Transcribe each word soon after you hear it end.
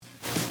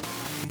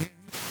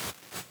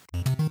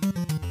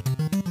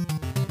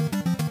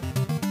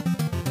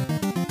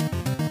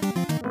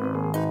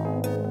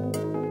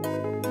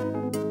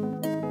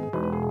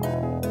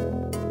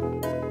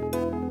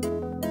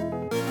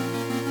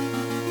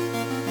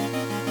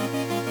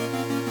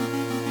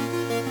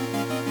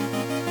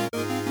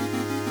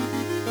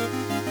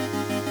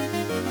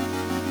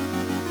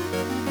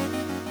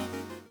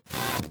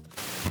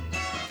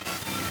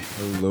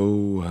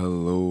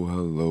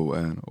Hello,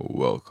 and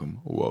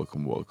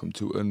welcome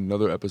to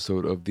another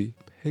episode of the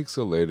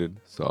Pixelated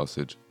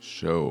Sausage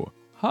Show.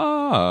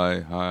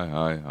 Hi.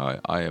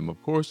 I am,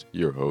 of course,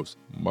 your host,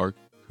 Mark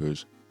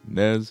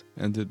Nez,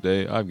 and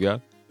today I've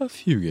got a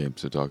few games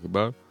to talk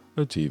about,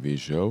 a TV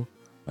show.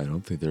 I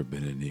don't think there have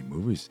been any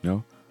movies.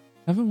 No,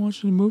 I haven't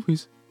watched any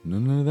movies.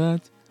 None of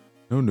that.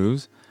 No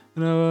news.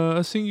 And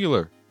a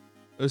singular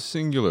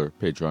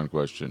Patreon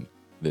question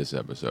this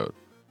episode.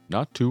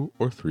 Not 2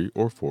 or 3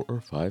 or 4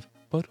 or 5,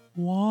 but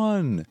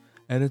 1.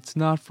 And it's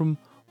not from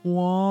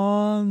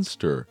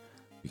Wanster,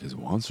 because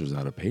Wanster's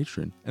not a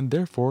patron, and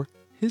therefore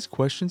his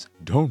questions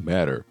don't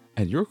matter.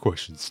 And your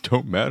questions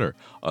don't matter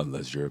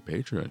unless you're a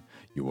patron.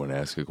 You want to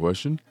ask a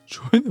question?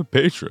 Join the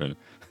patron.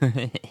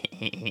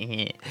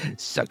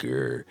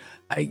 Sucker.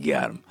 I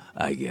got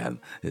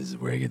him. This is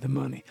where I get the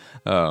money.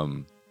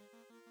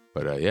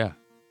 Yeah.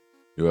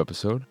 New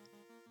episode.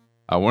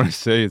 I want to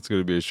say it's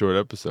going to be a short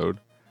episode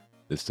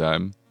this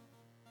time.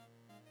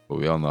 But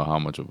we all know how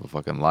much of a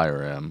fucking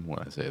liar I am when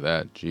I say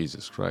that.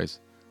 Jesus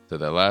Christ. Said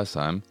that last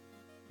time.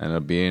 Ended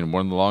up being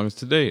one of the longest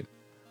to date.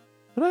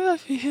 But I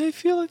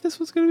feel like this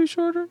was going to be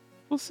shorter.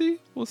 We'll see.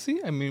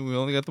 I mean, we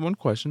only got the one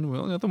question.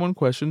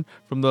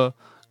 From the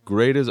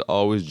great as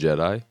always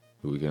Jedi,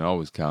 who we can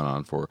always count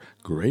on for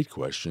great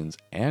questions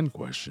and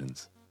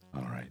questions.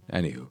 All right.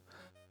 Anywho.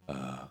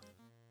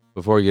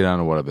 Before I get on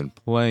to what I've been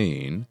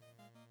playing,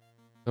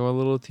 a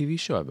little TV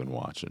show I've been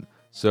watching.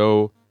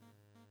 So,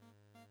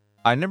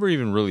 I never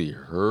even really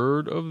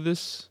heard of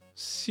this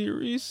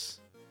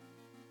series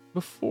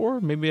before.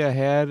 Maybe I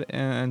had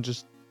and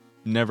just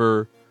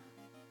never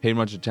paid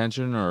much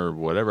attention or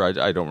whatever.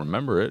 I don't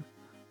remember it.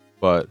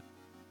 But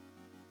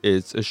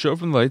it's a show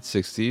from the late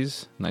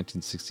 60s,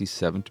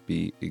 1967 to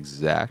be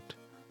exact.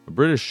 A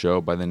British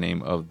show by the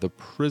name of The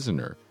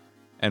Prisoner.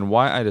 And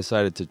why I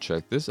decided to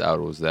check this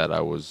out was that I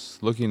was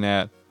looking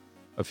at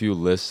a few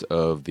lists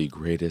of the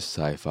greatest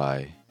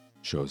sci-fi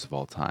shows of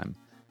all time.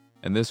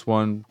 And this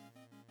one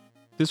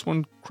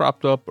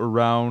cropped up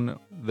around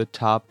the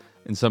top,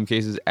 in some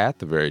cases at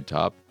the very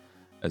top,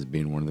 as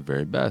being one of the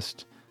very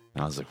best.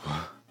 And I was like,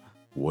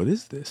 what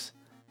is this?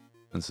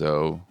 And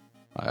so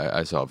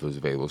I saw if it was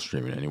available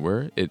streaming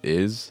anywhere. It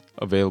is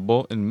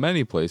available in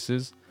many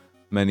places,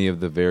 many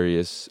of the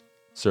various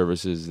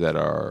services that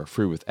are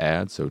free with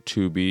ads, so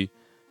Tubi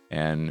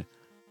and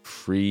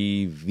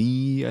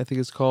Freevee, I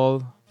think it's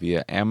called,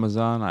 via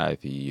Amazon.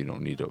 You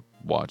don't need to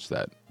watch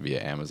that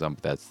via Amazon,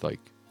 but that's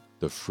like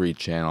the free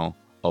channel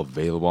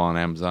available on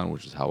Amazon,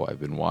 which is how I've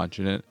been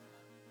watching it.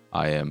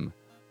 I am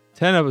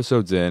 10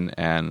 episodes in,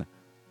 and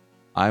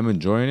I'm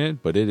enjoying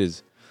it, but it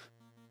is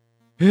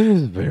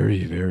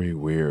very, very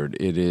weird.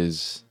 It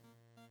is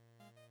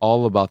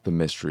all about the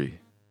mystery.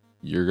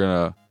 You're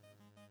going to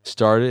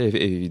start it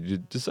if you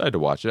decide to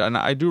watch it, and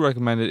I do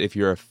recommend it if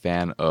you're a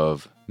fan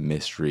of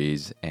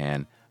mysteries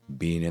and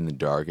being in the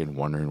dark and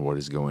wondering what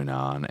is going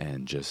on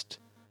and just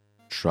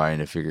trying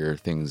to figure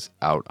things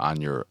out on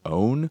your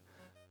own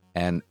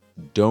and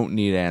don't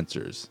need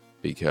answers,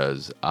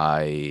 because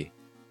 10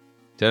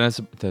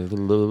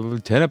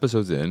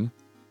 episodes in,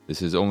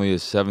 this is only a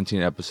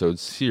 17 episode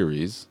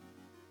series.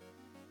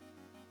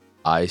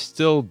 I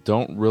still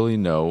don't really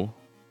know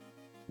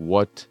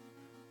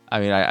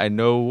I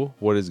know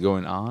what is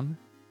going on,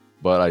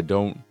 but I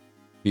don't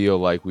feel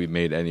like we've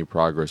made any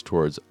progress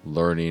towards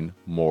learning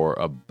more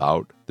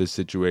about this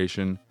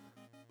situation.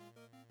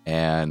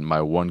 And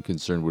my one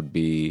concern would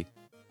be,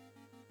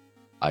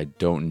 I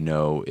don't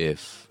know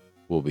if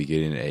we'll be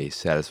getting a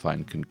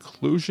satisfying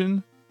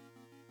conclusion.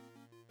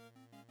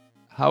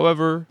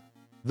 However,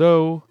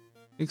 though,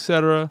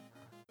 etc.,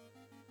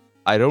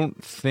 I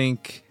don't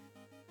think,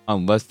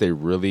 unless they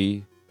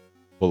really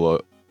pull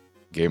a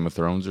Game of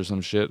Thrones or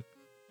some shit,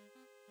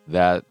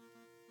 that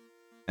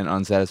an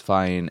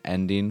unsatisfying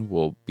ending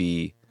will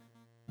be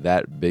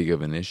that big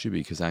of an issue,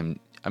 because I'm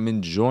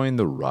enjoying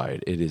the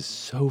ride. It is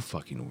so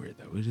fucking weird,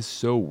 though. It is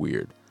so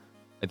weird.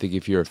 I think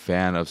if you're a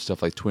fan of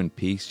stuff like Twin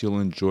Peaks, you'll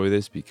enjoy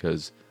this,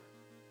 because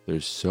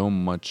there's so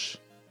much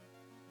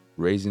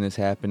craziness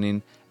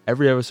happening.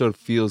 Every episode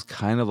feels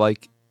kind of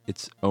like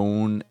its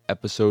own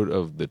episode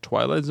of The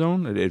Twilight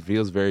Zone. It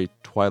feels very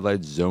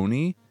Twilight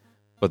Zone-y,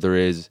 but there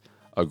is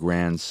a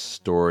grand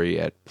story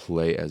at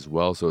play as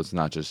well. So it's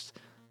not just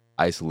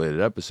isolated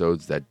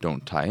episodes that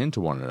don't tie into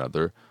one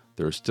another.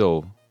 There's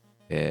still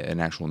an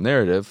actual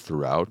narrative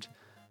throughout,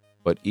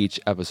 but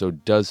each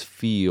episode does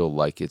feel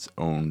like its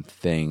own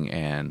thing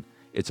and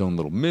its own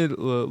little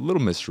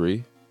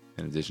mystery,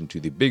 in addition to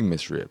the big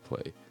mystery at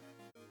play.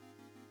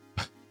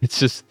 It's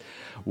just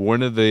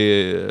one of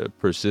the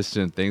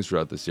persistent things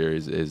throughout the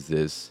series is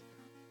this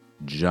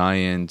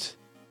giant,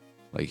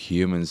 like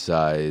human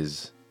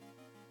size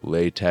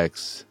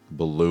latex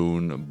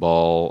balloon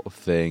ball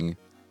thing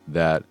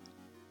that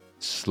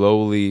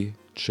slowly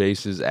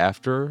chases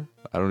after.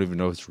 I don't even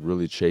know if it's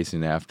really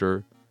chasing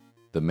after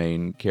the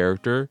main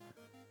character,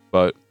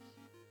 but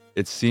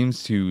it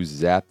seems to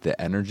zap the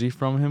energy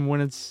from him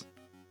when it's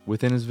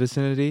within his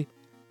vicinity.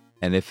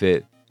 And if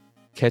it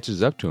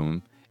catches up to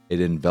him, it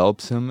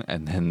envelops him,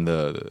 and then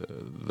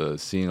the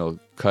scene will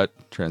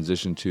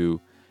transition to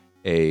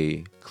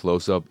a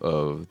close-up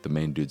of the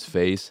main dude's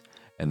face,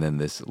 and then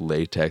this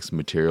latex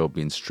material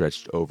being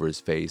stretched over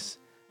his face,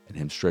 and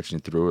him stretching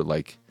through it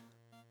like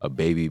a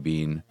baby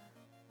being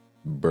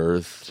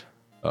birthed,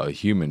 a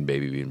human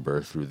baby being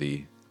birthed through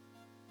the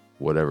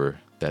whatever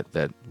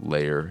that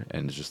layer,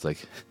 and it's just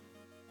like,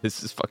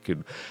 this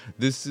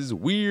is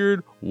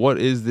weird. What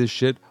is this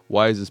shit?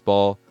 Why is this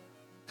ball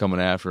coming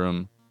after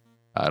him?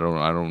 I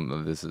don't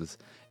know.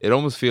 It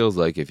almost feels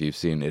like if you've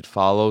seen It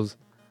Follows,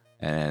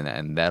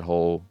 and that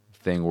whole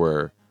thing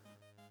where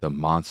the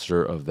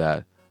monster of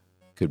that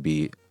could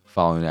be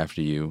following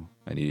after you,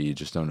 and you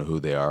just don't know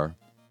who they are,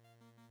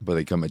 but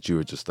they come at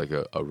you at just like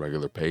a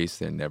regular pace.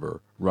 They're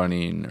never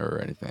running or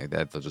anything like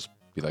that. They'll just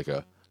be like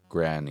a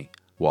granny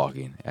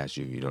walking at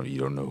you. You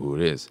don't know who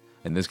it is.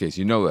 In this case,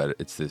 you know that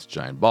it's this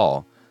giant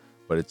ball,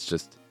 but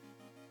it's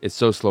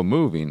so slow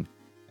moving,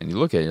 and you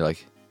look at it, you're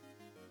like,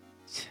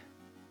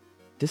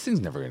 this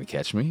thing's never going to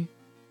catch me.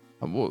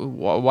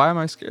 Why am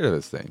I scared of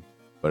this thing?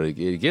 But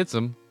it gets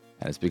them,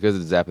 and it's because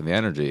it's zapping the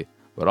energy.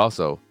 But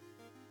also,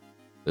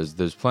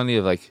 there's plenty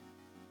of like,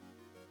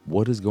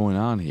 what is going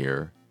on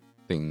here?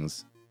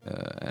 Things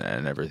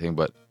and everything.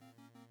 But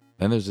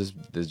then there's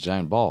this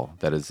giant ball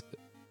that is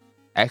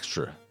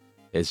extra.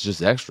 It's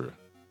just extra.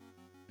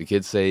 The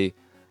kids say,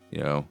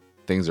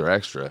 things are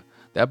extra.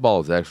 That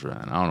ball is extra,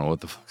 and I don't know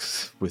what the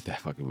fuck's with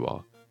that fucking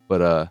ball.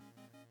 But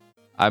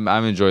I'm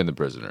enjoying The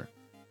Prisoner.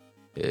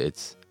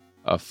 It's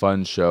a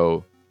fun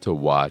show to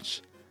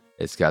watch.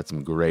 It's got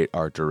some great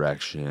art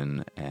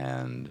direction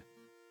and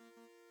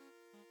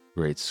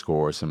great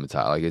score,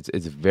 cinematography. Like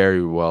it's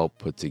very well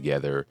put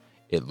together.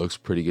 It looks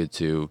pretty good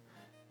too.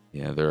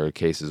 There are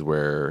cases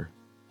where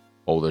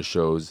older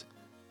shows,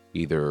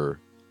 either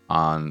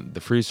on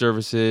the free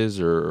services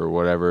or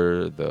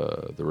whatever,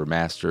 the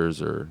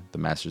remasters or the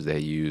masters they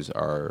use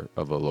are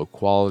of a low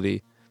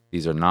quality.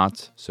 These are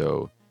not.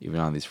 So even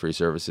on these free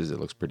services, it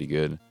looks pretty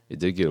good. It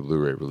did get a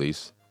Blu-ray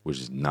release, which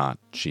is not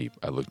cheap.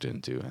 I looked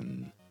into,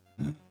 and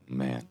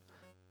man.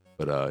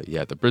 But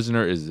yeah, The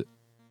Prisoner is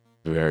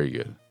very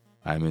good.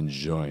 I'm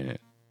enjoying it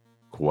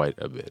quite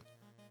a bit.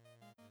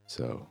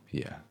 So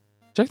yeah,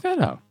 check that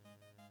out.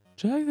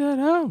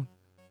 And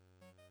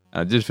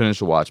I did finish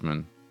The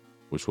Watchmen,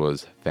 which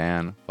was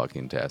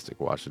fan-fucking-tastic.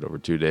 Watched it over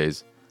 2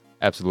 days.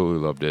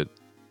 Absolutely loved it.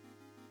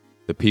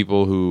 The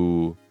people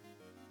who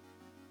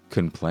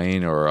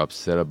complain or are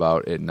upset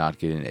about it not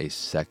getting a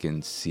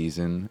second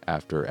season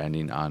after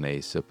ending on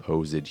a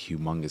supposed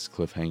humongous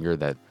cliffhanger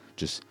that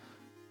just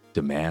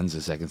demands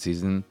a second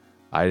season,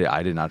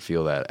 I did not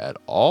feel that at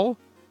all.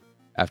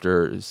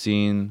 After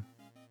seeing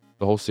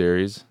the whole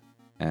series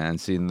and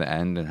seeing the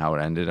end and how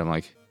it ended, I'm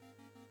like,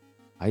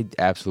 I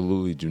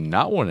absolutely do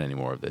not want any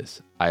more of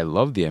this. I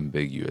love the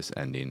ambiguous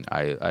ending.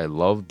 I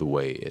love the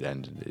way it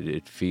ended.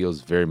 It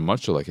feels very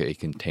much like a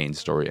contained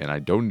story, and I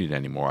don't need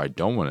any more. I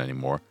don't want any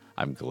more.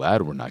 I'm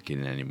glad we're not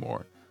getting any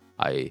more.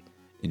 I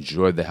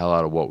enjoyed the hell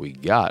out of what we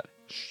got.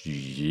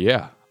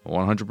 Yeah,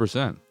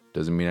 100%.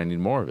 Doesn't mean I need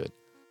more of it.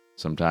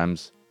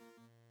 Sometimes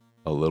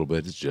a little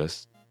bit is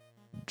just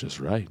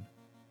right.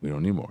 We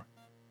don't need more.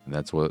 And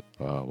that's what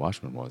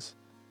Watchmen was.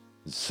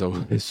 It's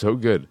so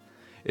good.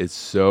 It's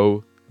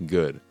so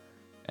good.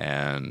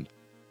 And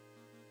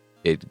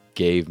it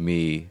gave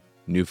me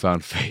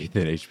newfound faith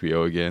in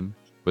HBO again.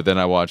 But then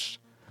I watched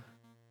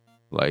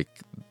like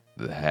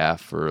the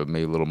half or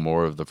maybe a little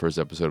more of the first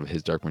episode of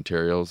His Dark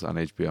Materials on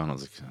HBO, and I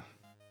was like,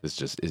 this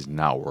just is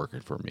not working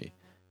for me.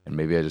 And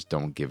maybe I just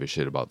don't give a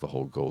shit about the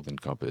whole Golden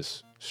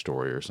Compass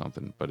story or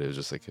something, but it was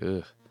just like,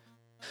 ugh.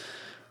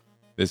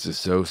 This is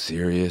so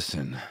serious,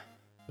 and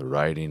the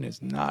writing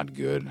is not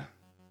good.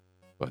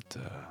 But,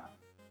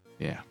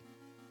 yeah.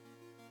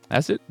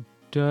 That's it,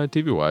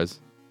 TV-wise.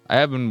 I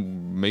have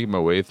been making my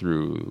way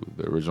through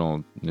the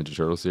original Ninja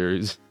Turtle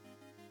series,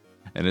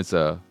 and it's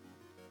an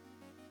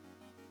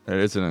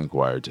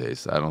acquired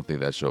taste. I don't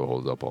think that show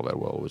holds up all that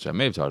well, which I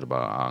may have talked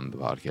about on the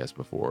podcast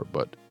before,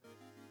 but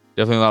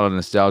definitely a lot of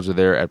nostalgia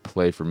there at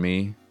play for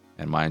me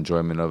and my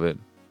enjoyment of it.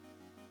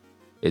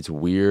 It's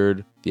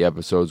weird, the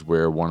episodes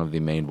where one of the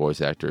main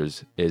voice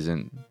actors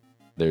isn't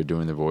there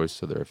doing the voice.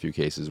 So there are a few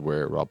cases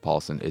where Rob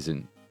Paulsen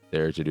isn't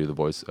there to do the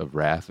voice of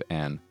Raph.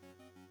 And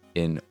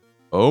in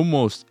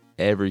almost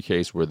every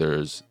case where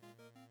there's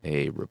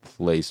a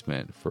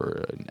replacement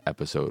for an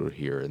episode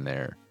here and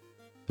there,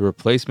 the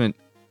replacement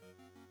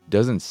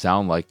doesn't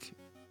sound like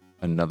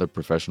another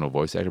professional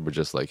voice actor, but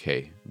just like,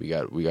 hey, we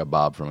got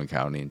Bob from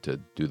accounting to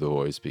do the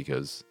voice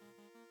because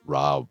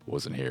Rob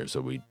wasn't here.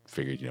 So we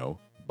figured,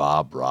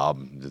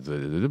 Rob,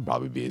 it'd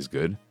probably be as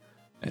good.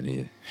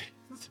 And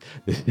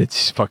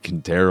it's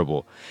fucking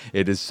terrible.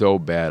 It is so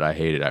bad. I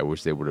hate it. I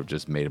wish they would have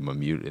just made him a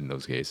mute in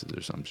those cases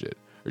or some shit.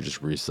 Or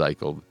just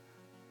recycled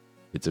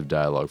bits of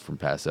dialogue from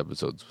past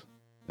episodes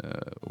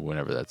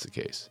whenever that's the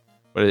case.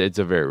 But it's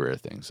a very rare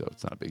thing, so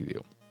it's not a big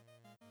deal.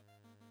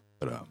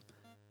 But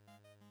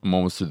I'm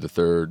almost through the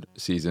third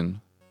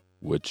season,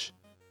 which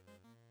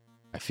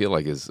I feel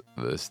like is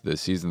the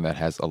season that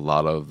has a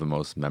lot of the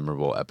most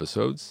memorable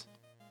episodes.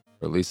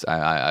 Or at least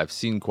I've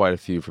seen quite a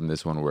few from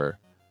this one where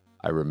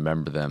I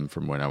remember them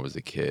from when I was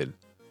a kid.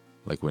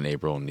 Like when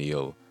April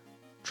O'Neil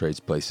trades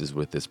places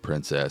with this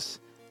princess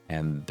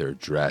and their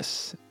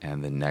dress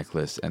and the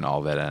necklace and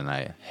all that. And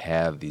I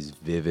have these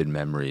vivid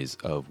memories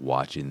of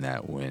watching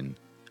that when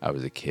I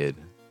was a kid.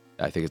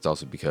 I think it's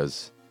also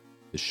because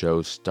the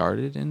show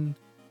started in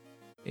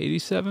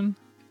 87,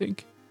 I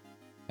think.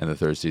 And the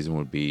third season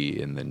would be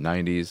in the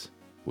 90s,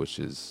 which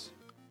is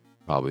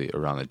probably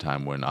around the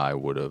time when I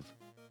would have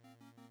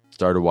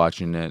started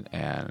watching it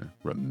and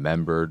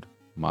remembered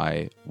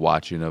my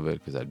watching of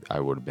it, because I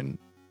would have been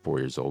 4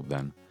 years old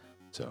then.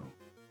 So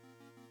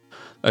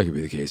that could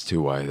be the case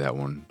too, why that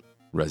one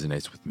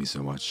resonates with me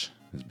so much,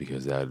 is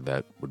because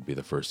that would be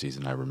the first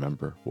season I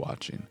remember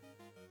watching.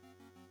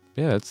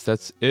 Yeah,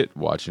 that's it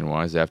watching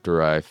wise.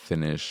 After I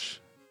finish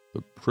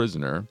The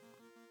Prisoner,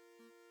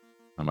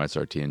 I might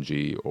start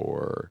TNG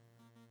or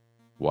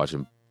watch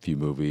a few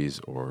movies,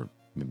 or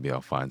maybe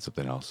I'll find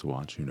something else to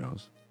watch, who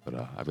knows. But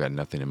I've got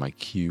nothing in my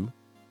queue.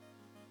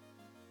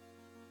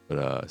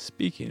 But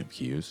speaking of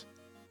queues,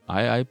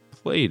 I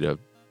played a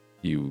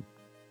few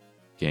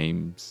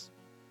games.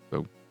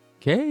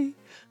 Okay.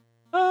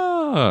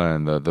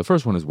 And the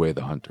first one is Way of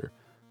the Hunter.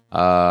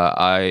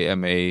 I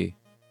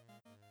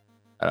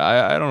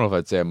don't know if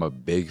I'd say I'm a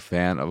big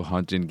fan of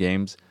hunting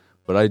games,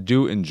 but I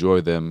do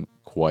enjoy them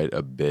quite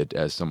a bit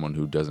as someone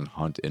who doesn't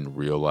hunt in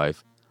real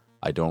life.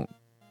 I don't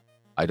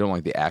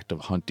like the act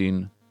of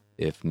hunting,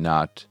 if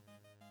not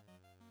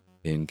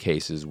in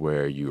cases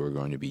where you are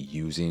going to be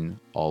using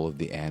all of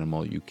the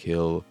animal you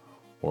kill,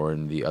 or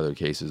in the other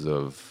cases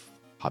of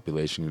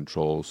population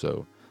control.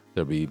 So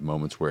there'll be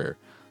moments where,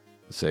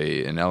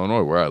 say in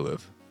Illinois where I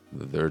live,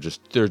 there are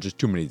just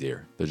too many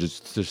deer.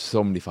 There's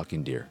so many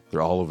fucking deer.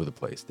 They're all over the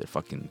place. They're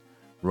fucking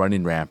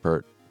running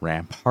rampart,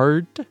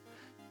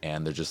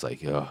 and they're just like,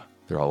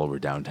 they're all over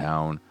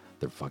downtown.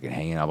 They're fucking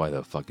hanging out by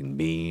the fucking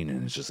bean,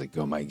 and it's just like,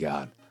 oh my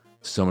god,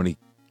 somebody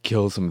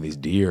kill some of these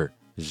deer.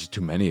 There's just too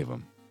many of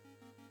them.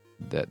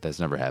 That's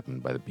never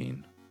happened by the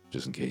bean,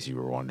 just in case you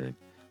were wondering.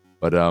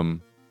 But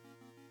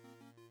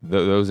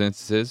those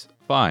instances,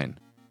 fine.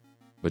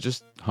 But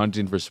just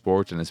hunting for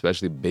sport, and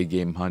especially big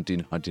game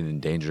hunting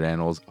endangered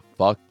animals,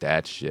 fuck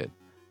that shit.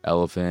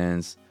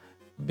 Elephants,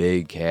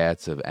 big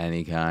cats of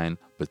any kind,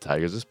 but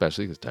tigers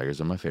especially, because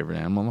tigers are my favorite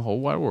animal in the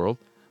whole wide world.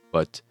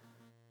 But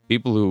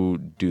people who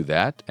do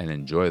that and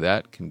enjoy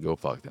that can go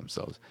fuck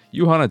themselves.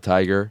 You hunt a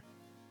tiger,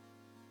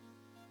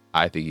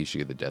 I think you should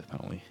get the death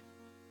penalty.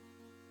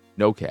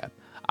 No cap.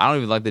 I don't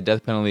even like the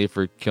death penalty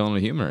for killing a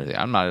human or anything.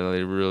 I'm not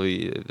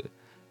really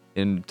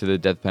into the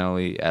death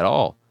penalty at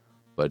all.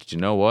 But you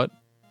know what?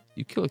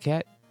 You kill a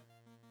cat,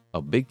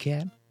 a big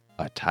cat,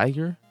 a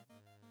tiger,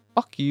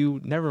 fuck you.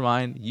 Never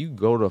mind. You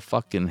go to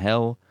fucking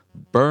hell.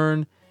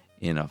 Burn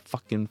in a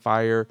fucking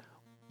fire.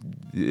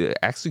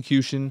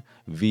 Execution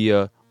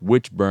via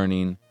witch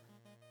burning.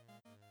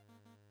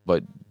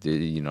 But,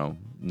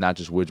 not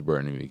just witch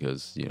burning,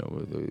 because,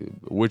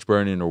 witch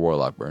burning or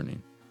warlock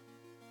burning.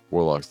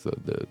 Warlock's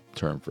the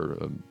term for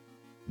a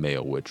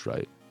male witch,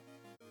 right?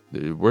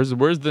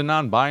 Where's the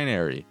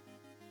non-binary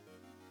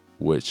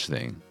witch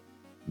thing?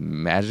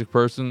 Magic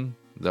person?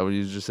 Is that what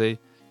you just say?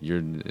 You're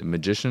a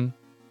magician?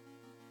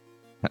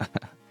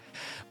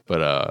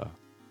 But,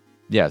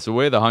 yeah, so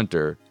Way of the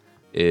Hunter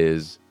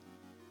is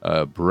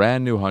a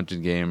brand new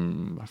hunting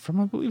game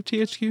from, I believe,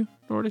 THQ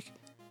Nordic.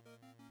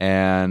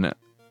 And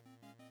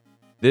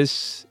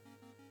this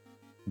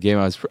game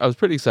I was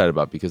pretty excited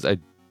about, because I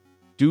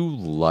do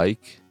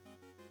like,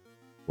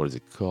 what is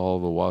it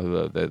called?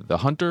 The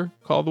Hunter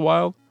Call of the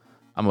Wild.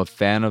 I'm a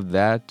fan of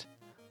that,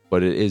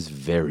 but it is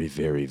very,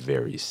 very,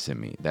 very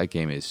simmy. That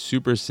game is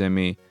super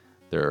simmy.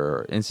 There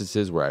are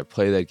instances where I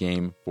play that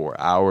game for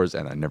hours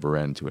and I never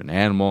ran into an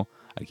animal.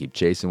 I keep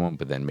chasing one,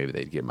 but then maybe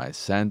they'd get my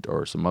scent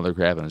or some other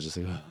crap, and I was just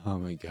like, oh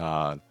my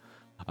god,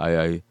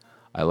 I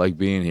like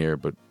being here,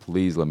 but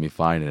please let me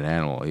find an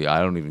animal.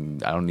 I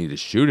don't need to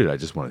shoot it. I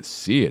just want to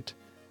see it.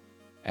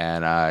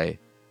 And I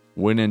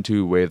went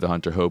into Way of the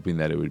Hunter hoping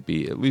that it would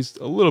be at least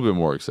a little bit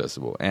more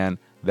accessible, and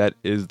that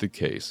is the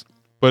case.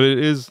 But it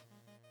is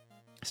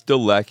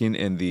still lacking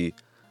in the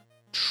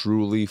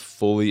truly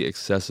fully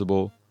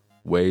accessible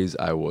ways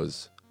I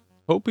was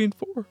hoping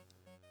for,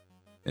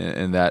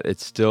 and that it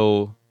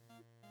still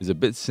is a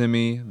bit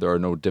simmy. There are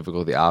no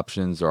difficulty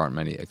options. There aren't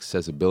many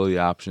accessibility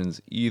options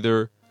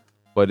either,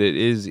 but it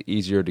is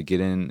easier to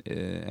get in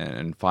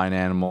and find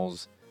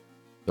animals.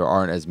 There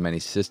aren't as many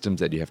systems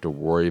that you have to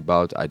worry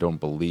about. I don't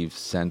believe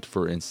scent,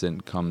 for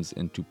instance, comes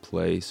into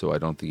play, so I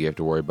don't think you have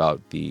to worry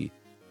about the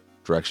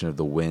direction of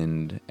the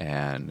wind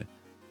and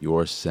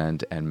your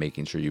scent and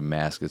making sure you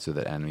mask it so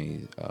that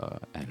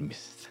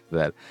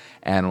that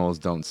animals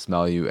don't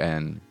smell you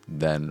and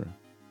then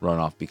run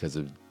off because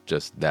of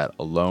just that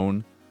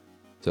alone.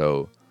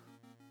 So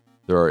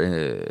there are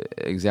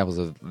examples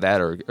of that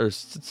or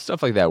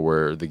stuff like that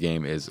where the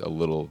game is a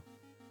little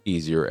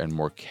easier and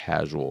more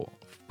casual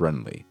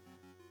friendly.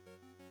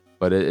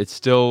 But it's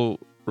still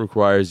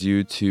requires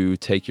you to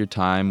take your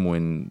time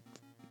when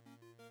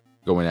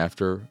going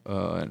after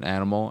an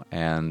animal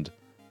and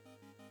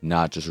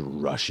not just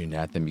rushing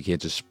at them. You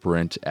can't just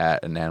sprint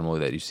at an animal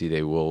that you see.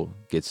 They will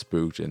get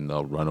spooked and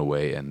they'll run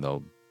away and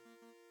they'll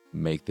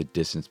make the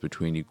distance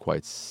between you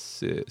quite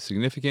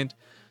significant.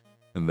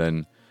 And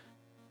then,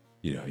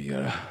 you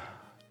gotta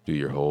do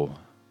your whole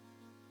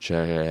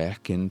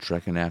trekking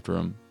after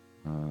them.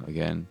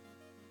 Again,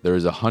 there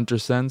is a hunter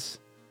sense,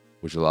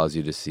 which allows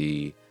you to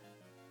see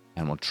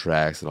animal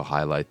tracks that'll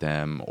highlight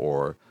them,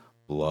 or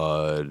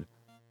blood,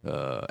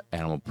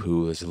 animal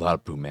poo. There's a lot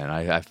of poo, man.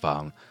 I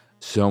found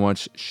so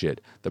much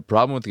shit. The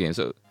problem with the game,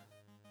 so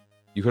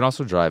you can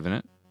also drive in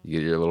it. You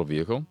get your little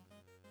vehicle,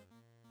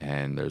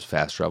 and there's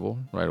fast travel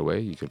right away.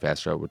 You can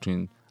fast travel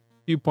between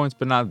viewpoints,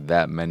 but not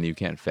that many. You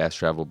can't fast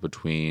travel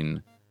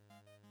between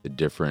the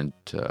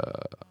different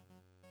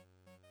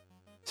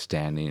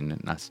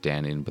not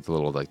standing, but the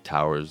little like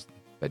towers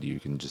that you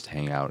can just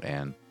hang out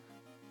and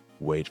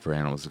wait for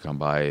animals to come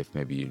by. If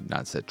maybe you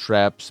not set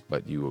traps,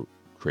 but you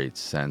create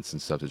scents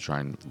and stuff to try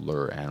and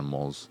lure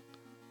animals.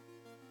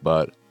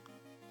 But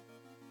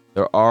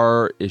there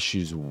are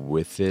issues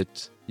with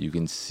it. You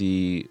can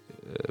see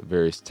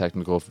various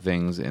technical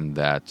things in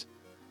that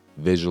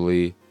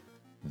visually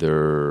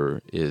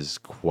there is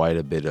quite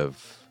a bit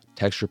of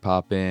texture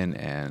pop in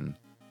and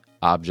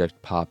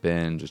object pop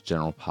in, just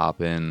general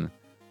pop in,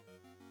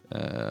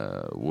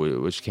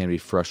 which can be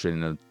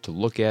frustrating to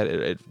look at.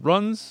 It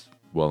runs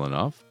well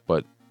enough,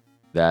 but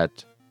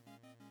that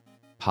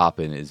pop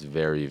in is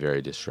very,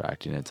 very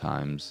distracting at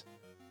times,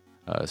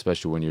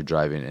 especially when you're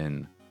driving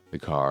in the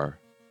car.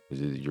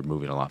 You're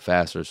moving a lot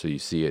faster, so you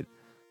see it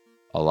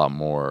a lot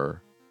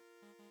more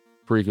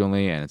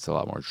frequently, and it's a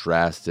lot more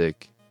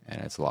drastic,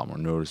 and it's a lot more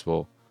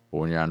noticeable. But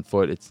when you're on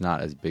foot, it's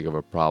not as big of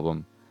a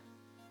problem.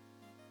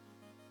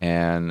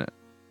 And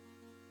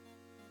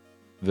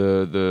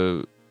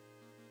the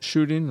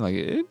shooting, like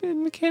it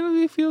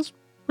mechanically feels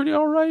pretty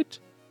all right.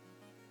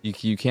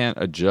 You can't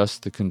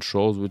adjust the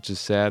controls, which is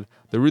sad.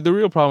 The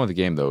real problem with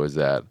the game, though, is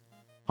that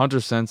hunter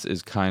sense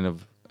is kind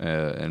of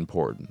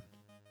important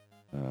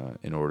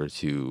in order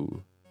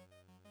to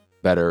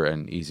better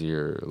and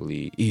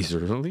easily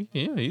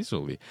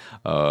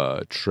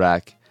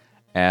track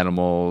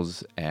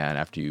animals. And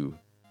after you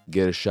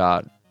get a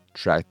shot,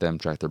 track them,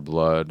 track their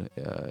blood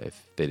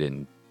if they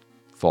didn't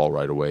fall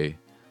right away.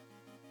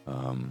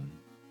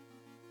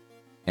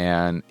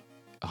 And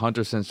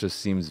hunter sense just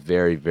seems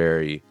very,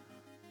 very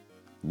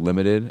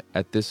limited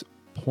at this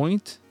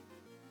point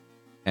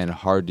and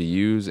hard to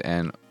use,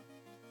 and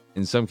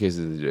in some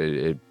cases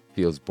it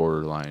feels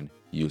borderline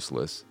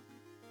useless.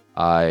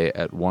 I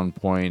at one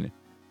point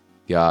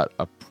got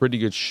a pretty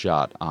good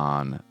shot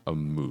on a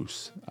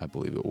moose, I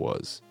believe it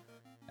was,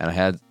 and I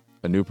had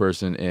a new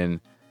person in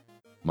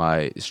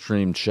my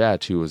stream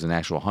chat who was an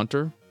actual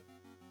hunter,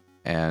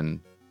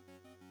 and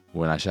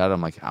when I shot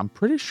him, I'm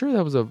pretty sure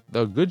that was a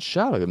good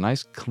shot, like a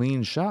nice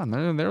clean shot.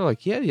 And they were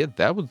like, yeah,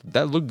 that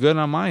looked good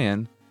on my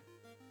end.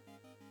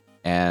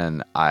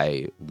 And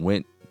I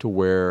went to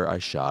where I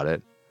shot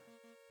it,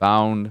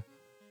 found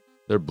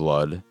their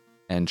blood,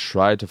 and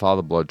tried to follow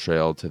the blood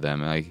trail to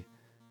them. And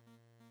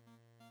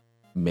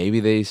maybe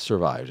they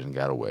survived and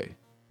got away.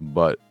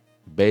 But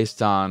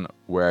based on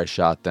where I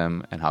shot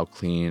them and how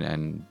clean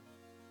and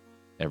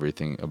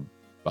everything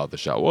about the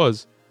shot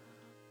was,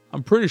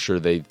 I'm pretty sure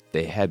they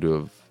had to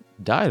have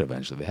died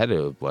eventually. They had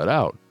to have bled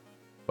out.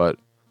 But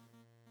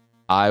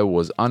I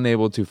was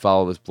unable to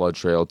follow this blood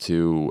trail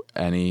to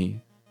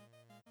any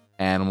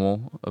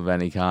animal of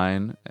any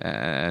kind,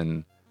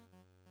 and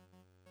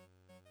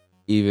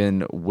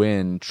even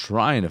when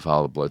trying to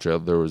follow the blood trail,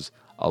 there was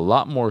a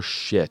lot more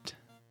shit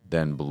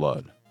than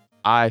blood.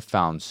 I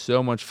found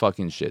so much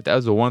fucking shit. That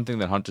was the one thing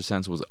that hunter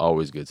sense was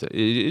always good.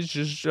 It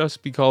should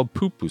just be called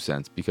poo-poo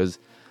sense, because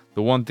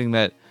the one thing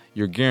that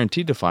you're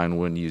guaranteed to find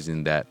when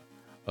using that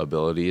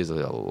ability is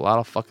a lot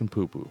of fucking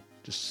poo-poo,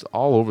 just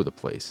all over the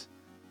place.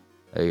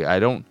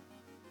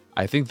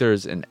 I think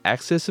there's an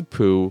excess of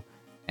poo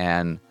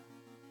and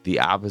the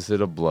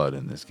opposite of blood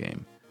in this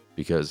game,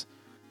 because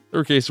there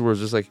were cases where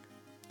it's just like,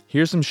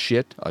 here's some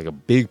shit, like a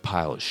big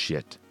pile of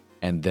shit,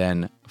 and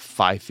then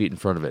 5 feet in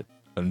front of it,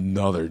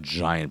 another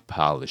giant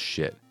pile of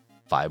shit.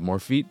 5 more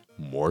feet,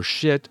 more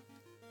shit.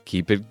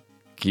 Keep it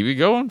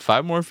going.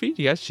 5 more feet,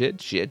 you got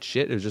shit.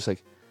 It was just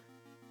like,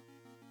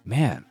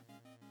 man,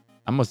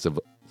 I must have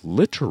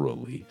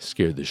literally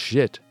scared the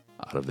shit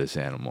out of this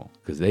animal,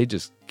 because they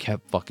just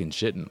kept fucking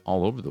shitting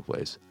all over the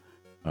place.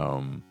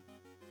 So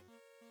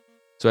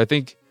I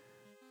think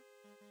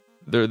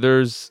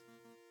there's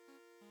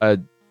a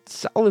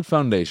solid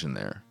foundation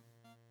there,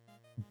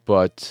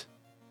 but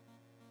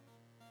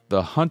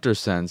the hunter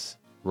sense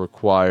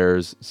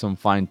requires some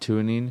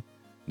fine-tuning,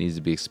 needs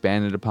to be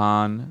expanded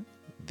upon,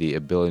 the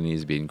ability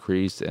needs to be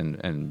increased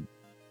and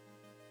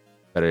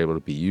better able to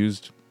be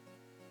used.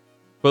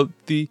 But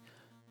the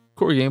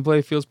core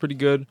gameplay feels pretty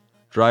good.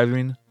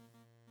 Driving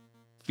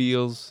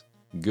feels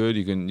good.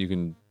 You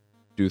can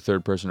do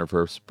third person or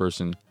first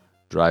person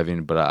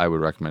driving, but I would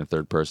recommend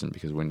third person,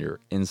 because when you're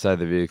inside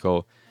the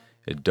vehicle,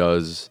 It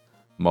does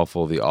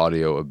muffle the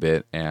audio a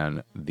bit,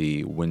 and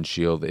the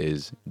windshield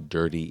is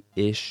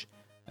dirty-ish,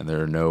 and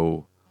there are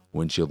no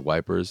windshield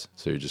wipers,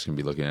 so you're just going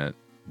to be looking at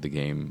the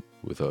game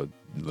with a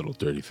little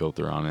dirty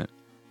filter on it.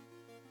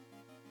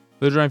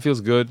 The drive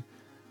feels good.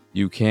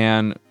 You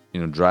can,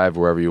 drive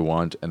wherever you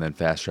want and then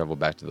fast travel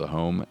back to the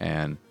home,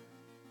 and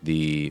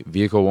the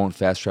vehicle won't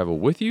fast travel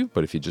with you,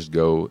 but if you just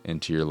go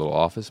into your little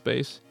office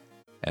space,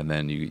 and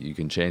then you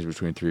can change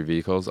between 3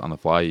 vehicles on the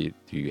fly,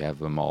 you have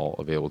them all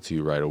available to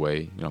you right away.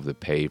 You don't have to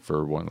pay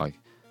for one,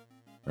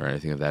 or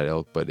anything of that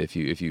ilk. But if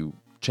you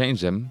change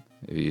them,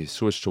 if you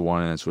switch to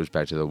one and then switch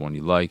back to the one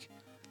you like,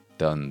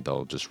 then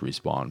they'll just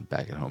respawn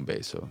back at home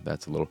base. So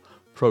that's a little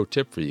pro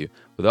tip for you.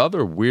 But the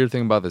other weird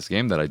thing about this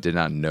game that I did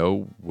not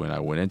know when I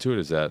went into it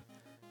is that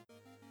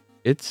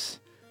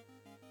it's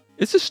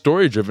a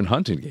story-driven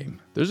hunting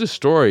game. There's a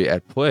story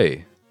at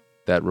play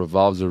that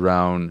revolves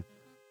around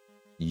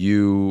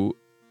you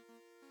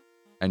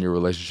and your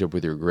relationship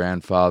with your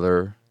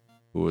grandfather,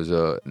 who was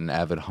an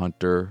avid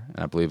hunter,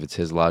 and I believe it's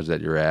his lodge that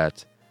you're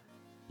at.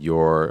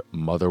 Your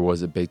mother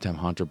was a big-time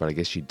hunter, but I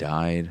guess she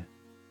died.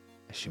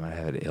 She might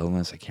have had an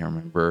illness, I can't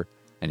remember.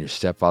 And your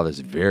stepfather's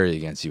very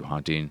against you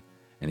hunting,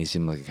 and he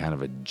seemed like a kind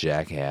of a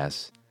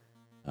jackass.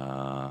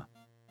 And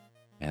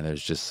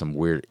there's just some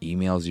weird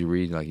emails you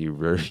read, like you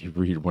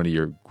read one of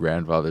your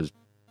grandfather's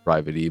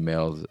private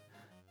emails,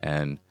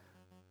 and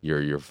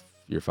your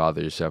father,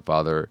 your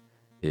stepfather,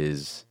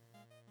 is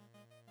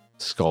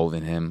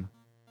scolding him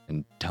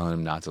and telling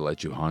him not to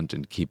let you hunt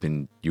and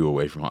keeping you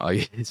away from hunt.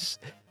 Like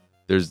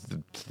there's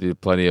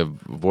plenty of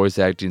voice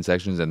acting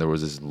sections, and there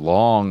was this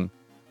long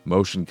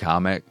motion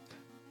comic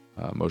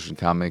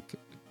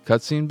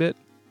cutscene bit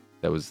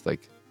that was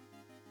like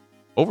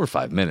over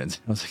 5 minutes.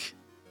 I was like,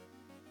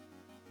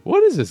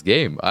 what is this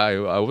game?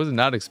 I was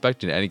not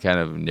expecting any kind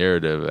of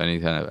narrative, any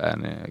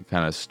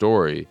kind of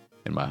story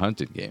in my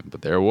hunting game,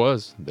 but there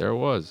was.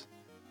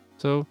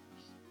 So,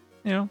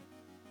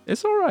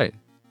 it's all right.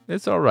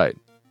 It's all right.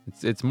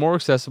 It's more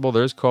accessible.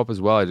 There's co-op as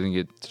well. I didn't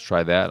get to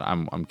try that.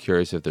 I'm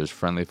curious if there's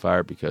friendly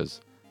fire, because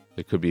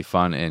it could be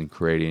fun in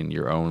creating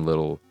your own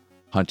little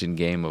hunting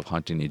game of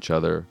hunting each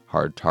other,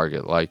 hard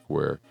target like,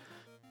 where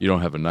you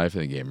don't have a knife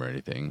in the game or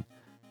anything,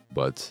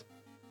 but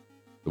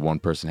the one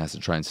person has to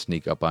try and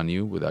sneak up on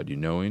you without you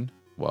knowing,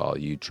 while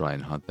you try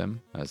and hunt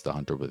them as the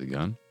hunter with a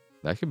gun.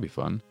 That could be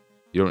fun.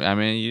 There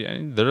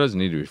doesn't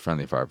need to be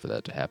friendly fire for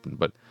that to happen,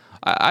 but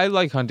I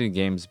like hunting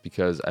games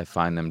because I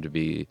find them to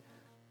be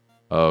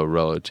a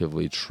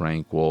relatively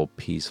tranquil,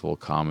 peaceful,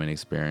 calming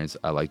experience.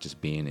 I like just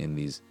being in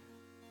these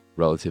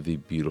relatively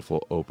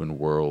beautiful open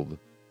world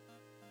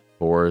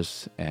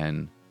forests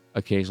and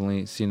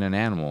occasionally seeing an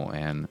animal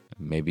and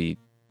maybe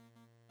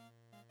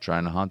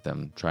trying to hunt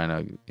them,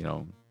 trying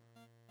to,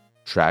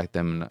 track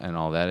them and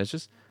all that. It's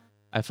just,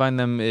 I find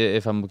them,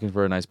 if I'm looking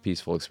for a nice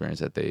peaceful experience,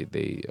 that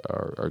they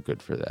are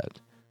good for that.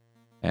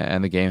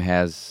 And the game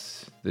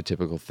has the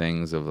typical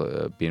things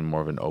of being more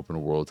of an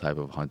open world type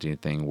of hunting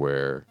thing,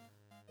 where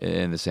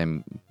in the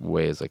same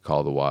way as like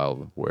Call of the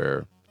Wild,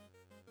 where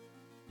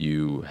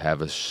you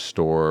have a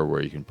store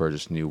where you can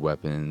purchase new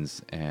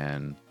weapons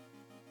and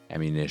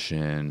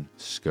ammunition,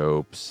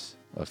 scopes,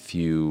 a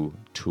few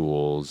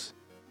tools,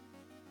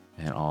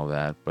 and all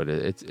that. But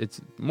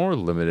it's more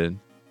limited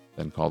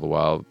than Call of the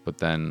Wild. But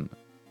then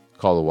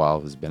Call of the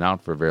Wild has been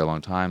out for a very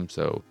long time,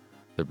 so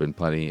there have been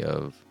plenty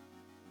of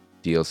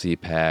DLC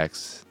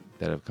packs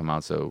that have come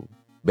out. So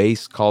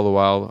base Call of the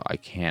Wild, I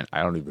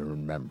don't even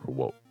remember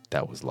what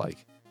that was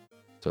like.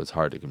 So it's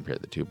hard to compare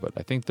the two. But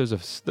I think there's a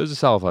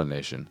solid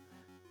foundation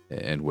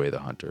in Way the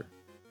Hunter.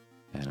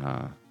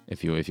 And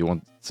if you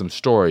want some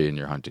story in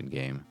your hunting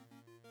game,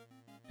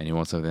 and you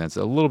want something that's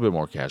a little bit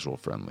more casual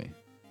friendly,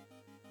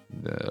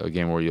 a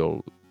game where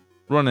you'll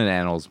run in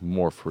animals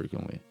more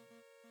frequently,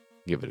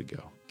 give it a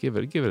go. Give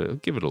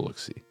it a look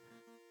see.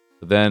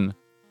 But then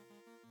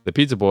the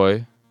pizza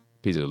delivery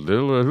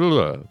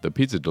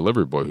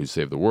boy who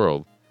saved the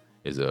world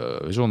is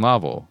a visual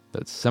novel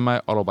that's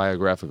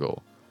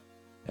semi-autobiographical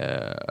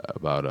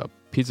about a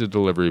pizza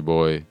delivery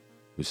boy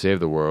who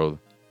saved the world.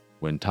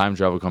 When time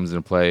travel comes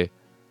into play,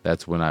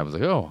 that's when I was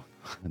like, oh,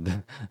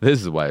 this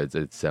is why it's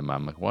semi.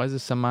 I'm like, why is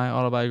this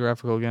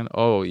semi-autobiographical again?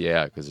 Oh,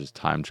 yeah, because there's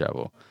time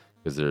travel.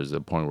 Because there's a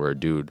point where a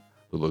dude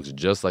who looks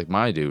just like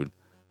my dude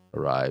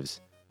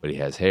arrives, but he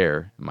has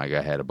hair, and my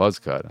guy had a buzz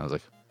cut. And I was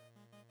like,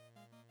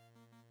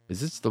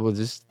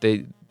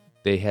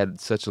 they had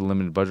such a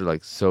limited budget,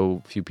 like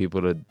so few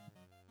people to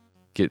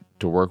get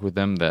to work with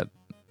them, that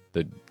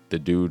the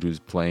dude who's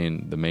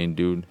playing the main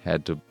dude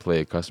had to play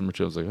a customer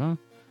too. I was like, huh,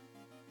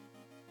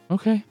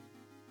 okay,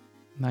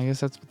 I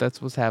guess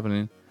that's what's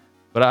happening.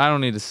 But I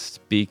don't need to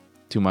speak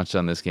too much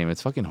on this game.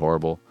 It's fucking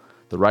horrible.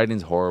 The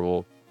writing's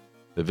horrible.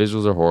 The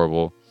visuals are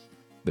horrible.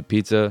 The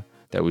pizza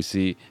that we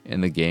see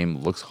in the game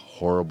looks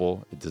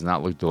horrible. It does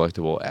not look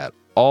delectable at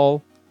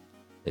all.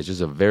 It's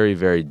just a very,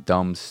 very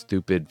dumb,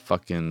 stupid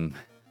fucking...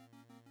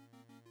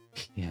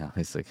 Yeah,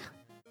 it's like...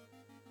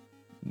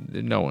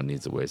 No one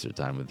needs to waste their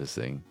time with this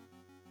thing.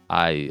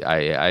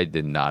 I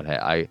did not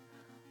have...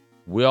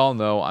 we all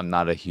know I'm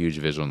not a huge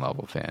visual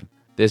novel fan.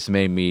 This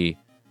made me,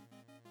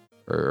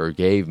 or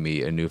gave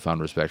me, a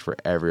newfound respect for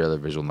every other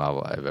visual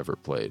novel I've ever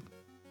played,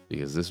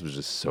 because this was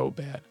just so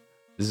bad.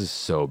 This is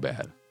so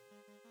bad.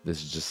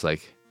 This is just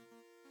like,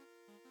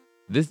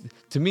 this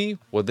to me,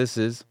 what this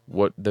is,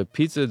 what the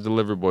Pizza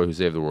Delivery Boy Who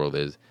Saved the World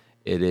is,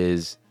 it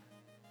is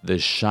the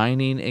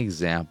shining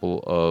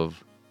example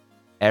of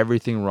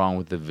everything wrong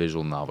with the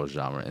visual novel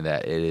genre, and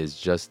that it is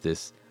just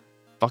this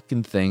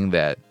fucking thing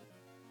that,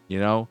 you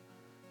know,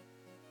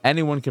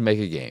 anyone can make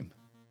a game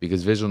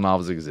because visual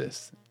novels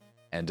exist.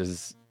 And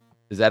is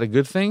that a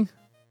good thing?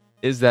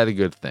 Is that a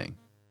good thing?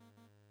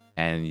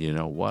 And you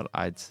know what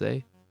I'd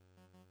say?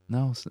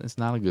 No, it's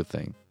not a good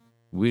thing.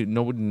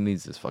 Nobody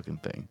needs this fucking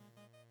thing.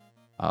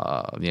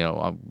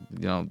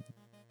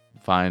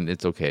 Fine,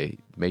 it's okay.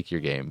 Make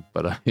your game,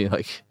 but I mean,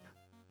 like,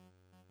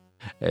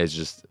 it's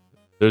just,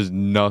 there's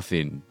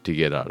nothing to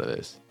get out of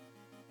this.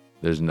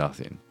 There's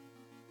nothing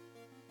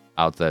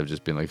outside of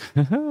just being like,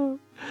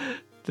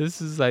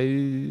 this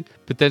is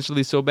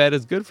potentially so bad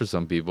it's good for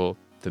some people.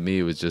 To me,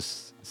 it was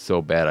just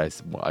so bad. I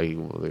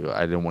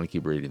didn't want to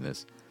keep reading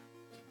this.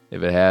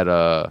 If it had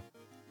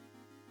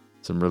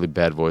some really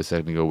bad voice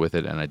acting to go with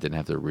it, and I didn't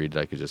have to read it,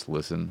 I could just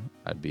listen,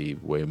 I'd be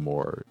way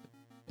more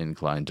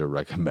inclined to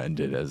recommend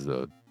it as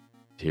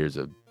here's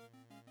a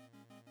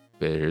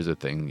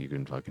thing you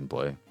can fucking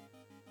play.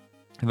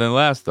 And then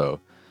last, though,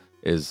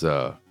 is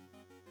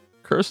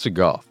Curse to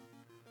Golf,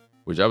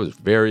 which I was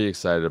very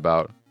excited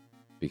about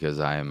because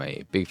I am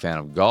a big fan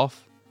of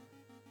golf,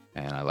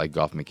 and I like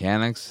golf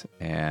mechanics,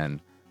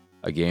 and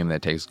a game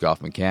that takes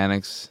golf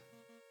mechanics,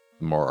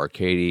 more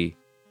arcadey,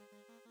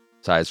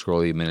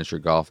 side-scrolly miniature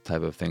golf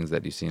type of things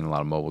that you see in a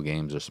lot of mobile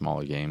games or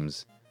smaller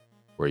games,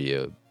 where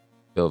you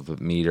build the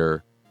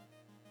meter,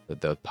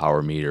 the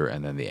power meter,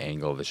 and then the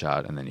angle of the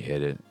shot, and then you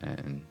hit it,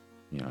 and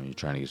you're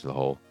trying to get to the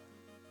hole.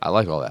 I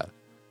like all that.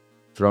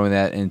 Throwing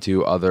that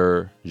into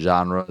other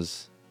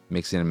genres,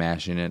 mixing and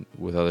mashing it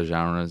with other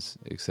genres,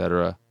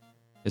 etc.,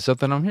 is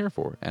something I'm here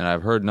for. And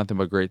I've heard nothing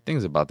but great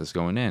things about this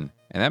going in.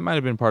 And that might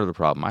have been part of the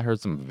problem. I heard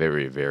some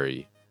very,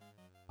 very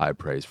high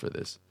praise for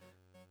this.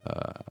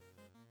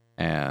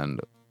 And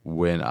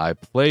when I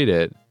played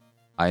it,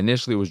 I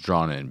initially was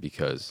drawn in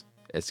because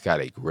it's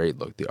got a great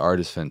look. The art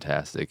is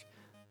fantastic.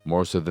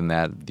 More so than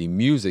that, the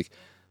music.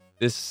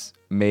 This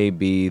may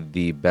be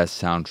the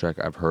best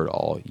soundtrack I've heard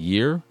all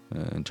year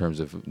in terms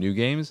of new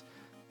games.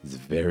 It's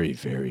very,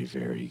 very,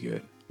 very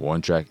good.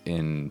 One track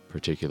in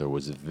particular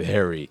was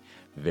very,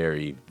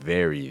 very,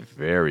 very,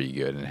 very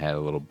good, and had a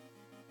little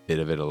bit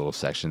of it, a little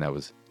section that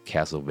was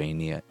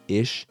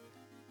Castlevania-ish.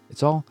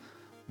 It's all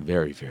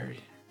very, very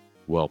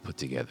well put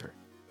together.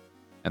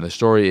 And the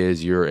story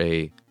is you're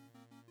a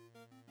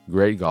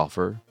great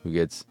golfer who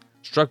gets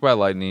struck by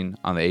lightning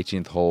on the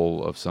 18th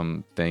hole of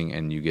something,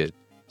 and you get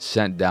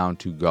sent down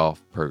to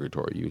golf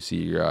purgatory. You see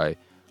your guy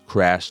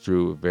crash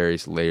through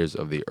various layers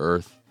of the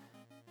earth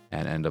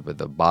and end up at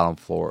the bottom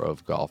floor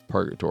of golf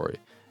purgatory.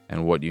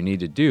 And what you need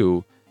to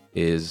do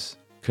is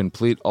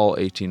complete all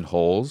 18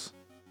 holes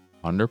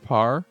under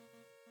par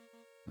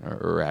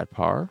or at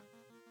par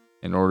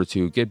in order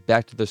to get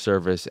back to the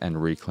surface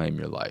and reclaim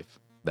your life.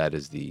 That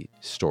is the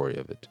story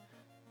of it.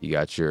 You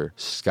got your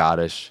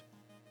Scottish,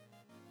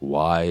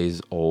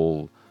 wise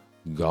old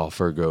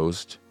golfer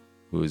ghost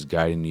who is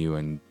guiding you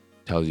and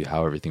tells you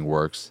how everything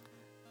works.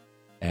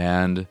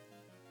 And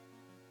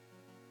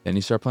then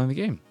you start playing the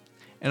game.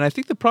 And I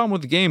think the problem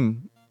with the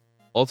game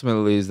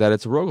ultimately is that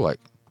it's a roguelike.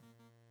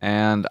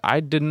 And I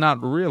did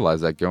not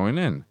realize that going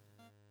in.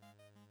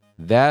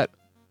 That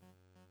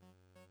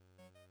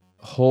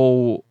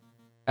whole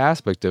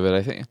aspect of it,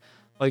 I think,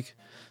 like,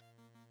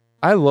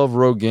 I love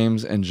rogue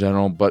games in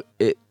general, but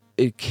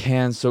it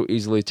can so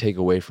easily take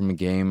away from a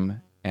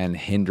game and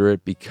hinder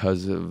it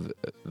because of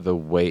the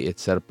way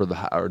it's set up,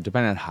 or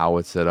depending on how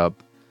it's set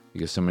up,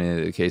 because so many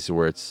of the cases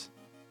where it's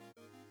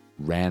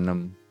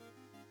random,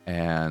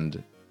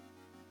 and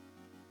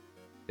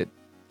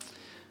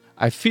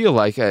I feel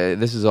like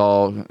this is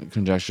all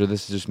conjecture.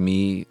 This is just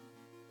me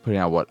putting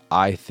out what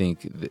I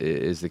think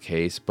is the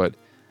case, but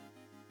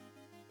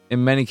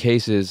in many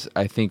cases,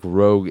 I think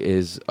rogue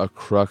is a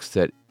crux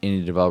that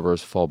indie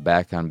developers fall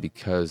back on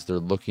because they're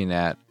looking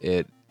at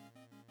it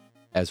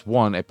as,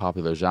 one, a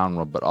popular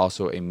genre, but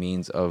also a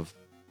means of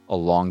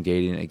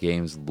elongating a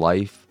game's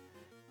life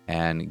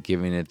and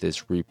giving it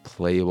this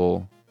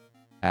replayable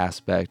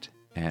aspect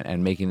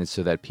and making it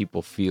so that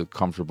people feel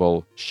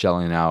comfortable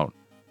shelling out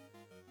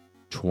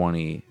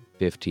 $20,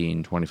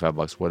 $15,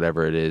 $25,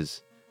 whatever it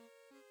is,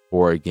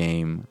 for a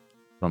game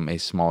from a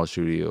smaller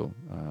studio,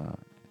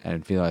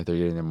 and feel like they're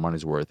getting their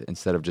money's worth,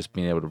 instead of just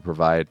being able to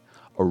provide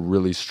a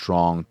really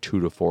strong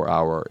 2 to 4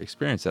 hour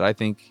experience that I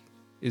think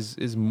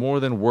is more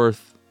than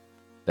worth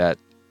that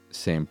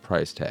same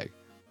price tag.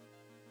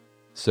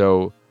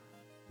 So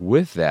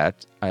with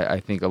that, I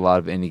think a lot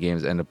of indie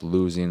games end up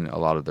losing a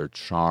lot of their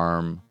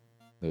charm,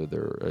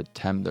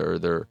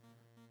 their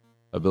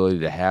ability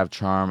to have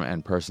charm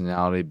and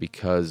personality,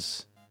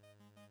 because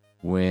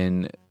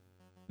when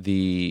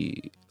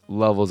the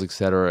levels,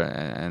 etc.,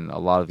 and a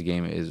lot of the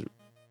game is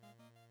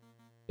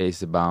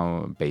based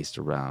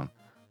around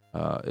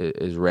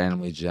is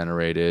randomly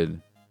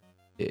generated.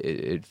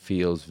 It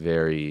feels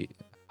very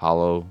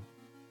hollow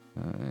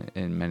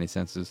in many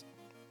senses,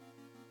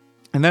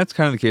 and that's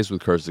kind of the case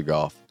with Curse of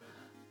Golf.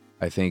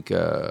 I think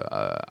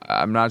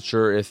I'm not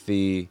sure if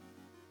the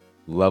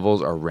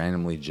levels are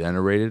randomly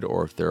generated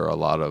or if there are a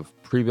lot of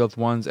pre-built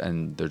ones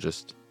and they're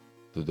just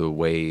the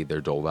way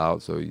they're doled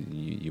out. So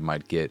you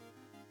might get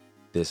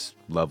this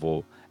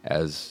level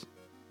as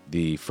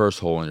the first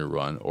hole in your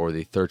run or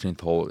the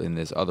 13th hole in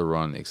this other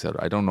run,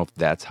 etc. I don't know if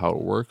that's how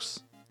it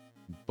works,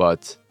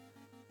 but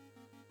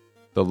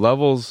the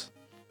levels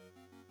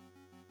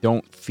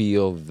don't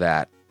feel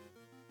that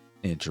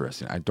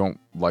interesting. I don't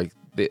like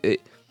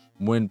it.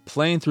 When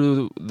playing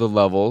through the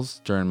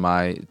levels during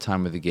my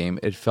time of the game,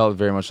 it felt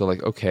very much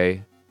like,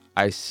 okay,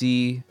 I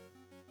see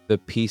the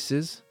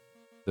pieces,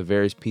 the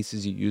various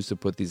pieces you use to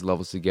put these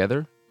levels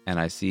together, and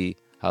I see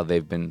how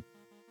they've been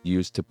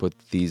used to put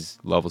these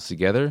levels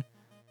together,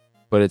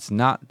 but it's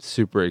not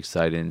super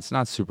exciting. It's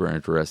not super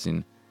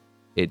interesting.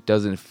 It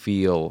doesn't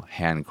feel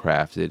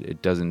handcrafted.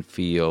 It doesn't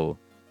feel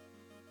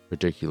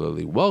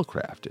particularly well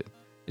crafted.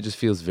 It just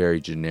feels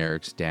very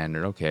generic,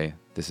 standard. Okay,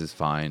 this is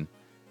fine.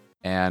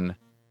 And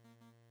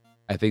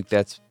I think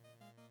that's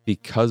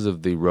because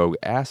of the rogue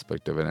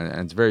aspect of it. And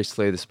it's very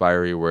Slay the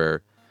Spire,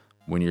 where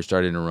when you're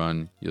starting to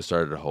run, you'll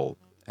start at a hole,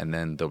 and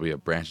then there'll be a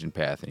branching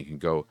path, and you can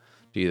go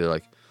to either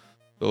like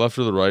the left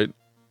or the right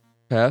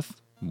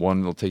path.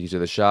 One will take you to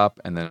the shop,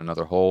 and then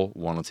another hole.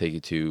 One will take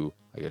you to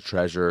like a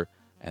treasure,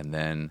 and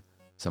then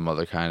some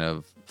other kind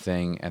of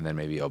thing, and then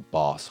maybe a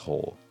boss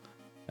hole.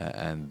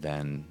 And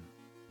then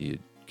you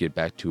get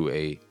back to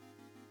a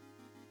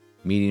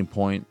meeting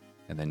point,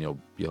 and then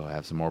you'll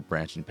have some more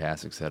branching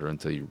paths, etc.,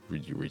 until you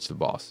reach the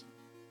boss.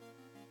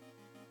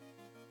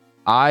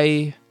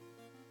 I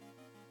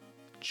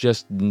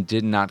just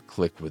did not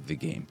click with the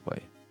gameplay.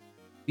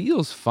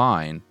 Feels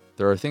fine.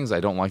 There are things I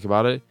don't like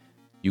about it.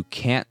 You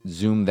can't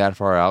zoom that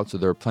far out, so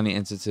there are plenty of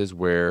instances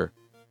where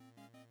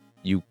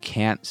you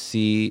can't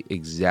see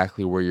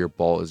exactly where your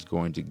ball is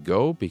going to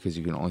go because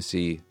you can only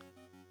see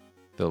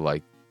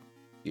the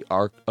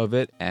arc of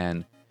it,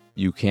 and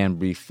you can,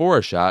 before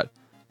a shot,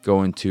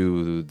 go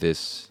into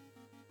this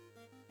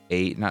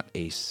like an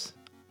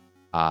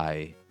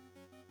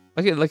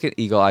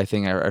eagle eye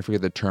thing. I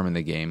forget the term in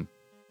the game,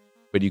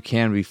 but you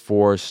can,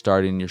 before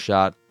starting your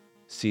shot,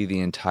 see the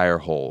entire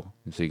hole,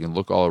 and so you can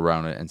look all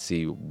around it and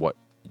see what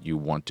you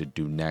want to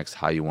do next,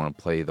 how you want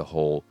to play the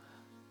hole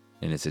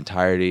in its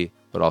entirety,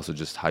 but also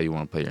just how you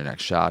want to play your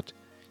next shot.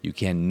 You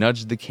can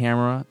nudge the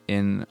camera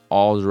in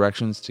all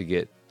directions to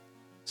get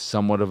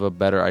somewhat of a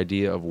better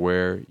idea of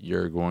where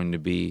you're going to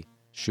be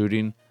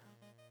shooting.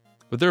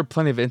 But there are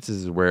plenty of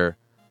instances where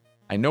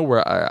I know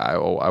where I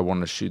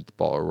want to shoot the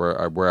ball,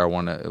 or where I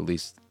want to at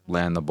least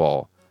land the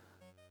ball,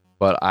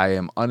 but I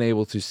am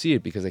unable to see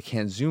it because I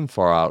can't zoom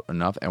far out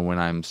enough, and when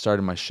I'm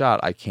starting my shot,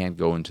 I can't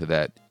go into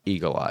that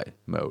eagle eye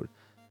mode.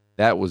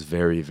 That was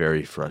very,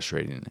 very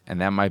frustrating, and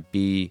that might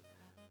be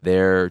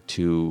there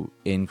to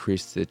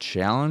increase the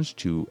challenge,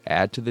 to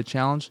add to the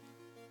challenge.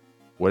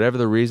 Whatever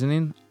the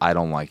reasoning, I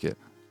don't like it.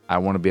 I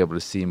want to be able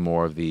to see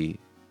more of the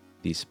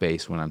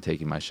space when I'm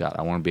taking my shot.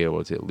 I want to be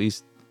able to at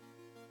least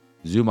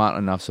zoom out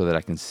enough so that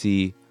I can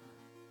see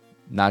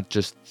not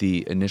just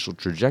the initial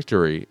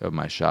trajectory of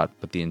my shot,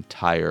 but the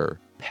entire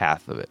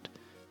path of it.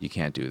 You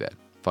can't do that.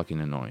 Fucking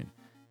annoying.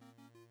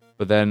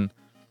 But then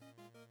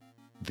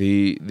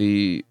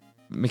the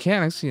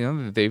mechanics,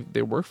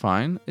 they work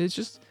fine. It's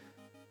just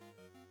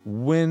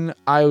when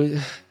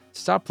I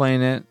stopped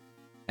playing it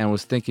and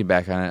was thinking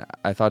back on it,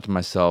 I thought to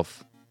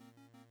myself,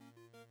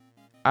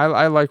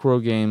 I like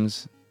rogue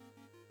games,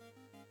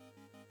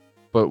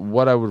 but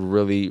what I would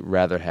really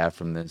rather have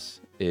from this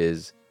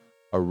is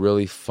a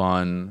really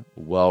fun,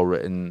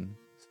 well-written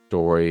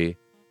story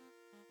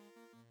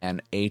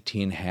and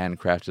 18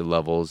 handcrafted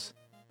levels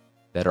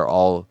that are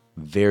all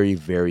very,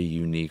 very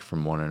unique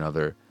from one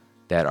another,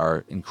 that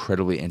are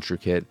incredibly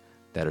intricate,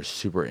 that are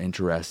super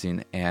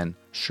interesting. And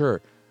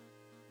sure,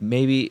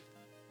 maybe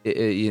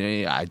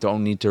I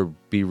don't need to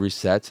be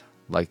reset.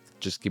 Like,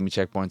 just give me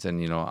checkpoints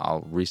and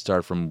I'll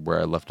restart from where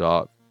I left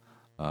off.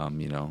 I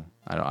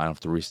don't have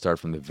to restart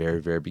from the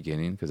very, very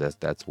beginning, because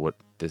that's what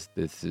this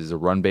is, a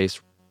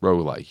run-based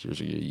roguelike.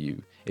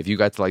 If you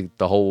got to like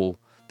the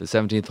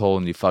 17th hole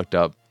and you fucked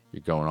up,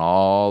 you're going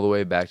all the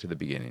way back to the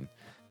beginning.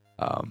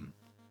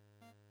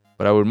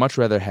 But I would much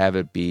rather have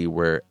it be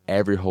where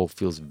every hole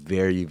feels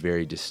very,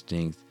 very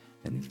distinct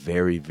and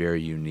very,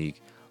 very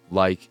unique,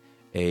 like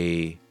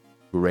a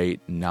great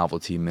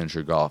novelty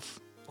miniature golf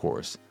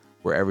course,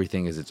 where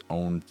everything is its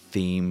own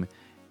theme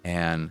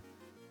and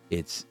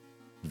it's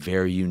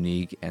very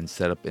unique and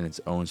set up in its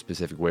own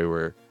specific way,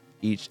 where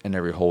each and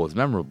every hole is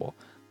memorable.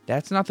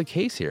 That's not the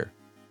case here.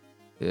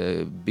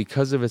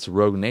 Because of its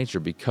rogue nature,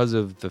 because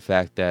of the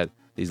fact that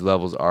these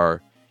levels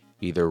are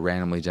either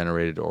randomly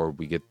generated or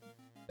we get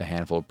a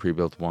handful of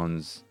pre-built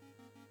ones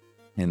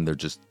and they're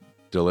just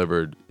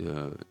delivered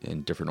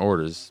in different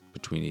orders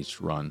between each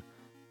run,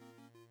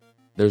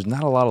 there's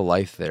not a lot of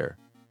life there.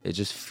 It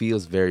just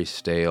feels very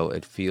stale.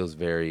 It feels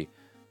very,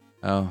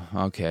 oh,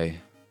 okay,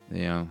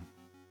 you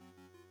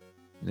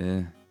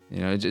know,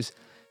 it just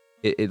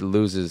it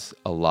loses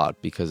a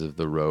lot because of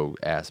the rogue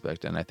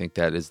aspect, and I think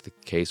that is the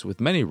case with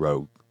many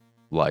rogue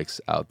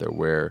likes out there,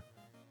 where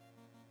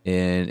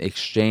in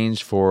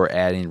exchange for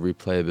adding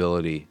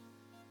replayability,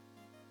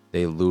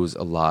 they lose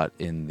a lot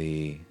in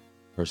the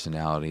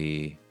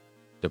personality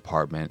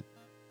department,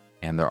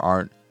 and there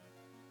aren't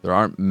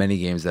many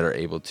games that are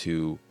able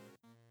to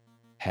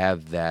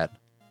have that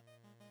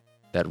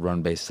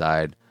run-based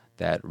side,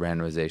 that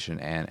randomization,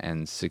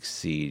 and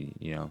succeed.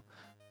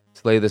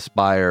 Slay the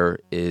Spire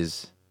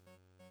is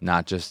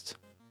not just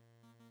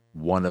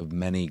one of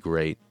many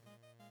great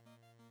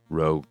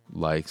rogue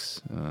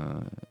likes.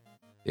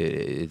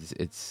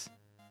 It's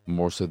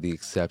more so the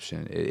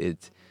exception.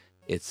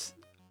 It's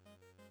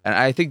and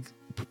I think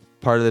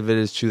part of it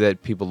is too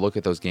that people look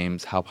at those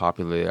games, how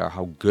popular they are,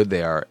 how good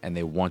they are, and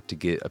they want to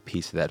get a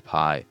piece of that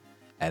pie,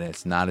 and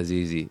it's not as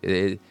easy.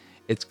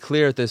 It's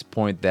clear at this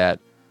point that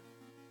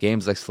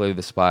games like Slay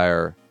the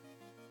Spire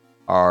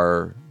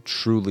are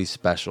truly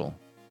special,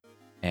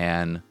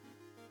 and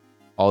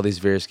all these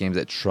various games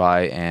that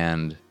try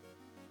and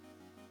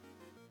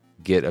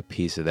get a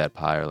piece of that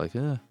pie are like,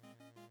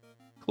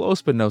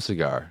 close but no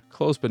cigar.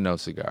 Close but no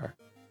cigar.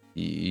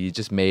 You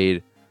just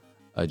made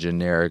a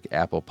generic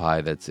apple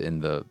pie that's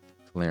in the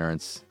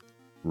clearance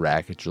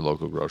rack at your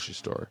local grocery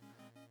store,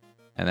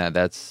 and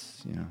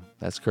that's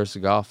Curse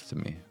of Golf to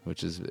me,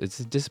 it's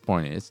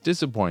disappointing. It's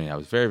disappointing. I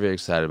was very, very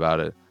excited about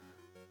it,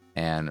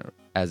 and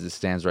as it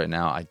stands right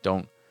now, I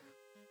don't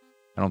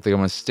think I'm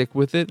going to stick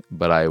with it,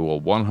 but I will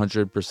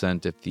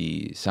 100%, if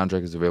the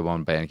soundtrack is available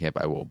on Bandcamp,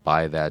 I will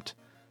buy that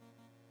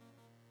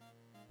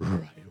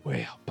right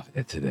away. I'll buy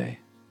that today.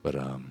 But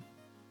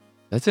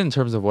that's it in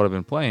terms of what I've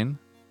been playing.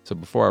 So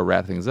before I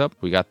wrap things up,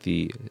 we got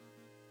the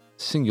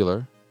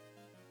singular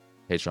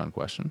Patreon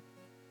question.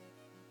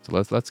 So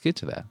let's get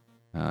to that.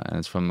 And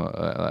it's from,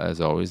 as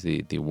always,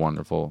 the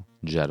wonderful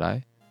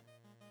Jedi.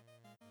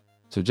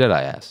 So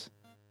Jedi asks,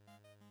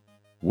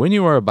 when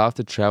you are about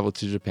to travel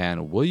to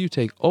Japan, will you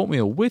take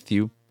oatmeal with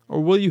you,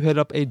 or will you hit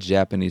up a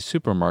Japanese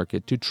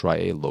supermarket to try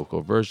a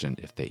local version,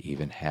 if they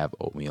even have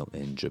oatmeal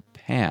in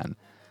Japan?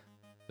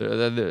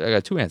 I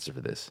got two answers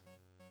for this.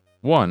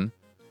 One,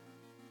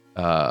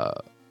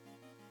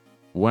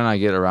 when I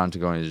get around to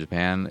going to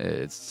Japan,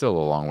 it's still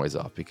a long ways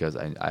off, because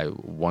I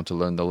want to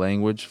learn the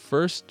language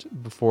first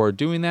before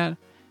doing that,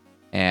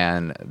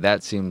 and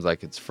that seems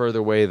like it's further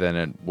away than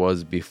it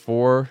was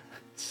before.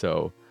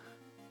 So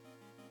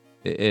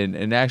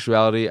in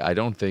actuality, I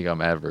don't think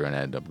I'm ever going to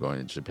end up going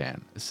to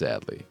Japan,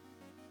 sadly.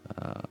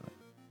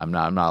 I'm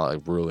not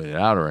like ruling it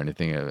out or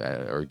anything,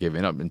 or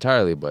giving up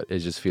entirely, but it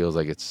just feels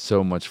like it's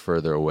so much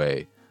further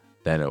away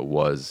than it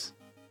was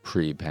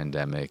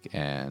pre-pandemic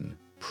and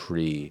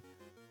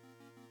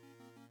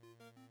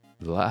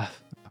was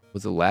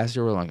it last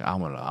year? We're like,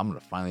 I'm gonna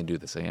finally do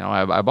this.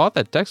 I bought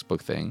that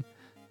textbook thing.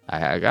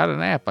 I got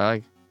an app.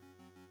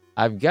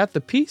 I've got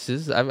the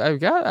pieces. I've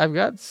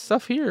got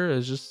stuff here.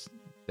 It's just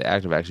the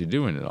act of actually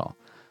doing it all.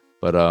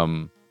 But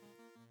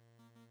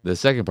the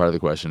second part of the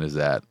question is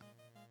that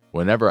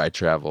whenever I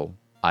travel,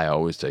 I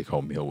always take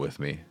oatmeal with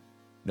me.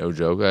 No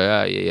joke.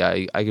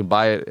 I can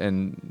buy it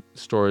in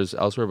stores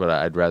elsewhere, but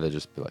I'd rather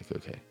just be like,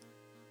 okay,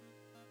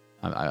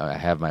 I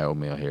have my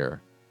oatmeal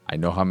here. I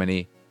know how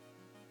many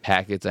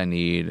packets I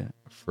need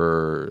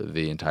for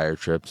the entire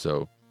trip,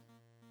 so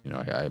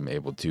I'm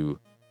able to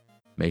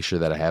make sure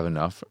that I have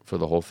enough for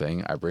the whole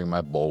thing. I bring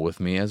my bowl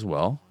with me as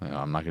well.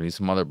 I'm not gonna need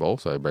some other bowl,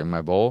 so I bring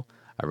my bowl,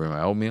 I bring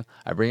my oatmeal,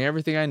 I bring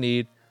everything I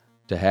need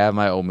to have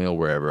my oatmeal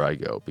wherever I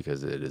go,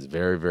 because it is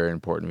very, very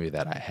important to me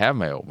that I have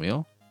my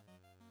oatmeal.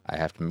 I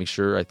have to make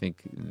sure. I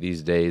think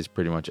these days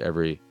pretty much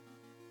every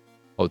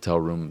hotel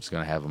room is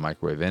gonna have a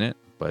microwave in it,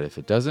 but if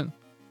it doesn't,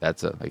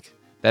 that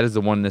is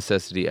the one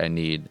necessity I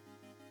need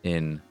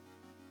in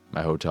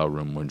my hotel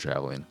room when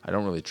traveling. I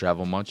don't really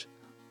travel much,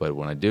 but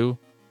when I do,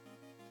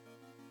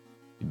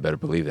 you better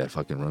believe that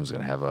fucking room's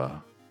gonna have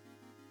a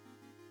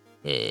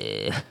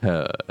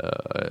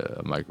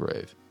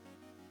microwave.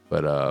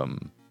 But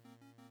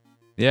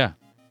yeah,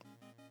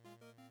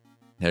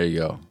 there you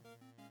go.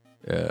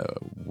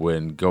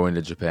 When going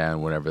to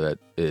Japan, whenever that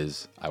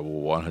is, I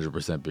will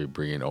 100% be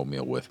bringing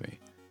oatmeal with me,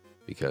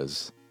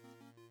 because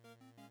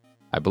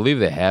I believe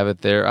they have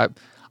it there.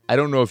 I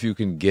don't know if you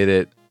can get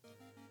it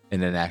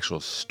in an actual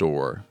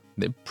store.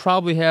 They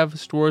probably have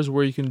stores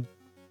where you can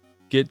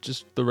get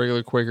just the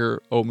regular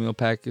Quaker oatmeal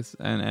packets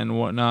and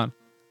whatnot.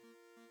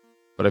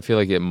 But I feel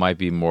like it might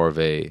be more of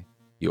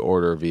you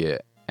order via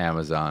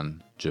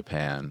Amazon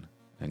Japan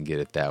and get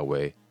it that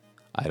way.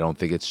 I don't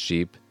think it's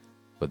cheap,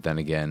 but then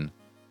again,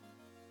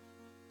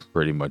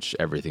 pretty much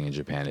everything in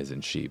Japan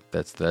isn't cheap.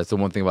 That's the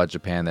one thing about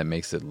Japan that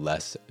makes it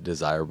less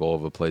desirable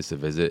of a place to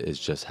visit, is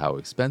just how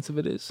expensive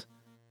it is.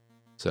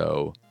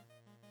 So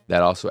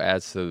that also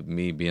adds to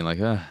me being like,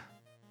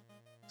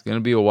 it's going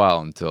to be a while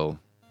until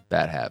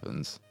that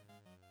happens.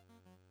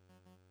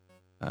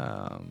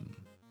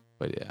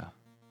 But yeah.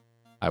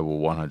 I will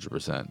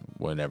 100%,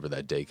 whenever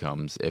that day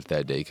comes, if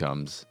that day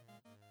comes,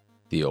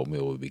 the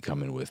oatmeal will be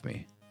coming with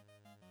me.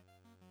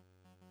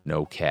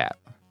 No cap.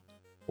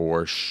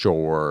 For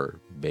sure,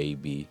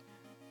 baby.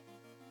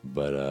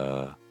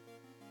 But,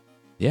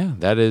 yeah,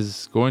 that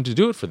is going to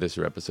do it for this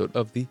episode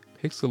of the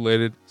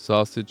Pixelated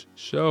Sausage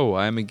Show.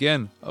 I am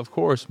again, of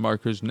course,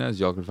 Mark Krishnez.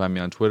 Y'all can find me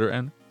on Twitter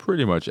and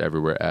pretty much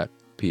everywhere at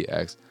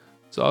PX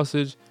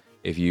Sausage.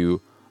 If you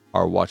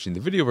are watching the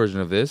video version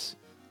of this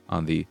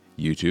on the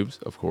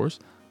YouTubes, of course,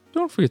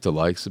 don't forget to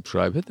like,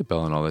 subscribe, hit the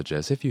bell and all that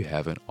jazz. If you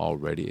haven't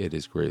already, it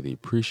is greatly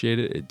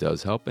appreciated. It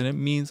does help, and it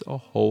means a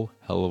whole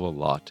hell of a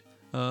lot.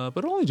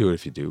 But only do it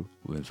if you do,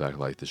 in fact,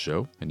 like the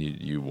show, and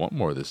you want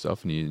more of this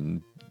stuff,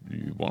 and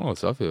you want all this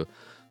stuff.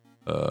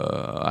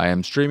 I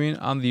am streaming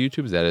on the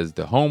YouTubes. That is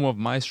the home of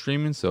my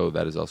streaming, so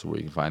that is also where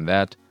you can find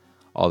that.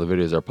 All the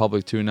videos are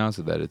public too now,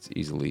 so that it's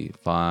easily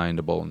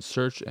findable in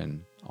search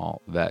and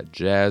all that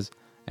jazz.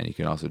 And you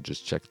can also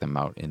just check them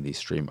out in the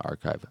stream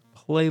archive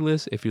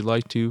playlist if you'd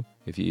like to.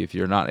 If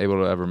you're not able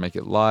to ever make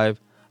it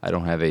live, I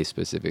don't have a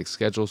specific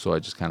schedule, so I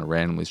just kind of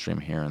randomly stream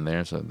here and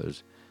there. So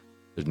there's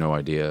no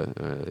idea.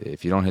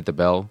 If you don't hit the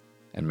bell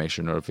and make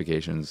sure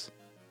notifications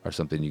are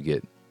something you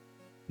get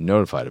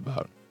notified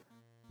about,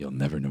 you'll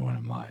never know when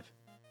I'm live.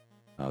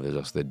 There's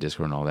also the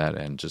Discord and all that,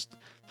 and just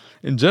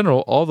in general,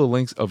 all the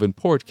links of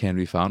import can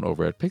be found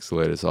over at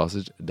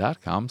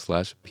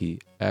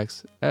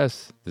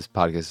pixelatedsausage.com/pxs. This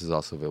podcast is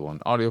also available in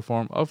audio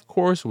form, of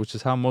course, which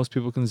is how most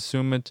people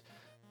consume it.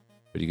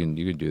 But you can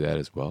do that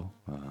as well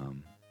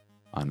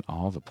on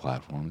all the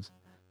platforms.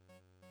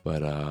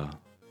 But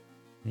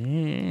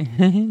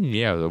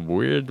yeah, the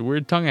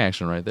weird tongue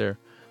action right there.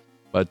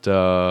 But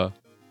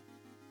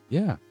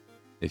yeah,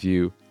 if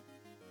you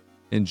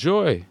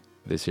enjoy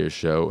this here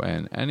show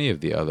and any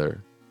of the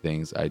other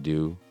things I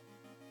do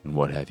and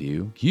what have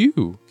you,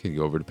 you can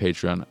go over to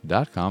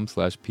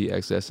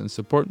patreon.com/pxs and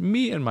support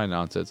me and my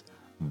nonsense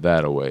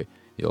that away.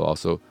 You'll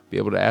also be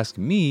able to ask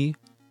me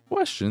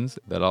questions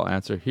that I'll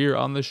answer here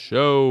on the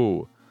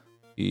show.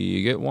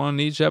 You get one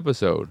each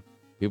episode.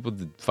 People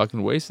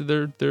fucking wasted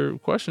their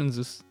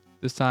questions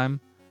this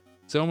time.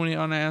 So many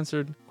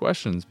unanswered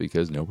questions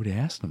because nobody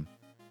asked them.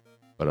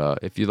 But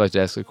if you'd like to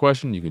ask a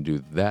question, you can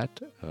do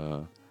that.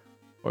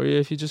 Or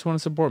if you just want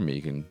to support me,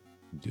 you can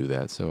do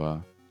that.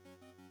 So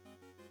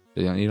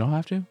you don't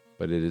have to,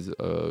 but it is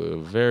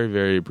very,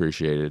 very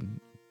appreciated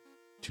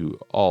to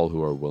all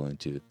who are willing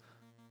to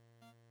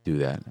do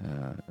that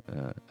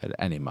at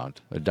any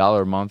amount.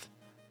 $1 a month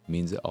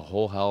means a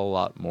whole hell of a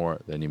lot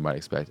more than you might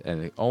expect.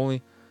 And it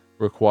only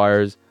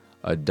requires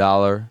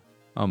 $1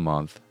 a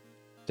month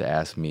to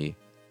ask me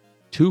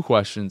 2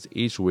 questions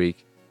each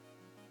week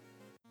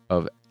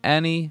of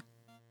any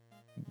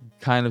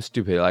kind of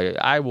stupid. Like,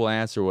 I will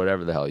answer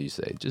whatever the hell you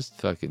say. Just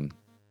fucking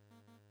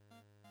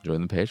join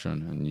the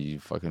Patreon and you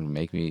fucking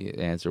make me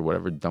answer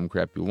whatever dumb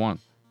crap you want.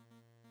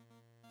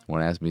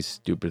 Want to ask me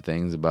stupid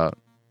things about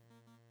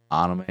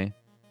anime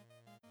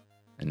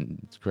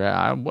and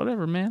crap?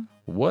 Whatever, man.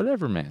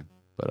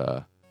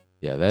 But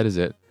yeah, that is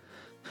it.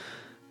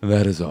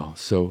 That is all.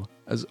 So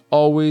as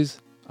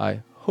always,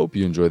 I hope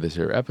you enjoyed this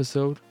here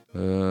episode.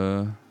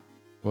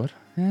 What?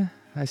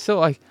 I still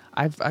like.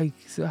 I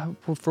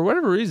for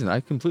whatever reason, I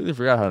completely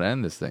forgot how to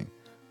end this thing.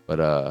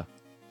 But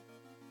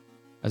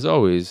as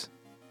always,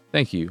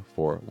 thank you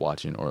for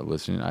watching or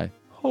listening. I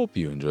hope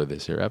you enjoyed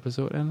this here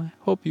episode, and I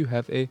hope you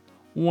have a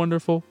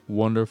wonderful,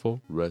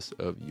 wonderful rest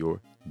of your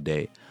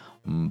day.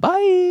 Bye.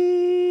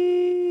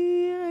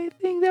 I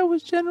think that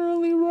was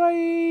generally right.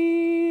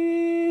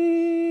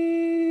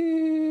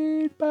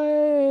 Bye.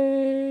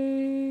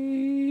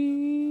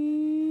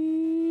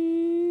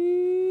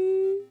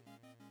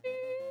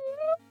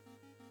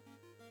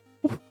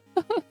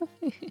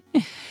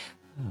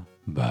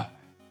 Bye.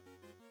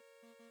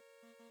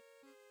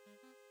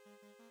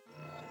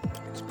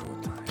 It's go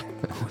time.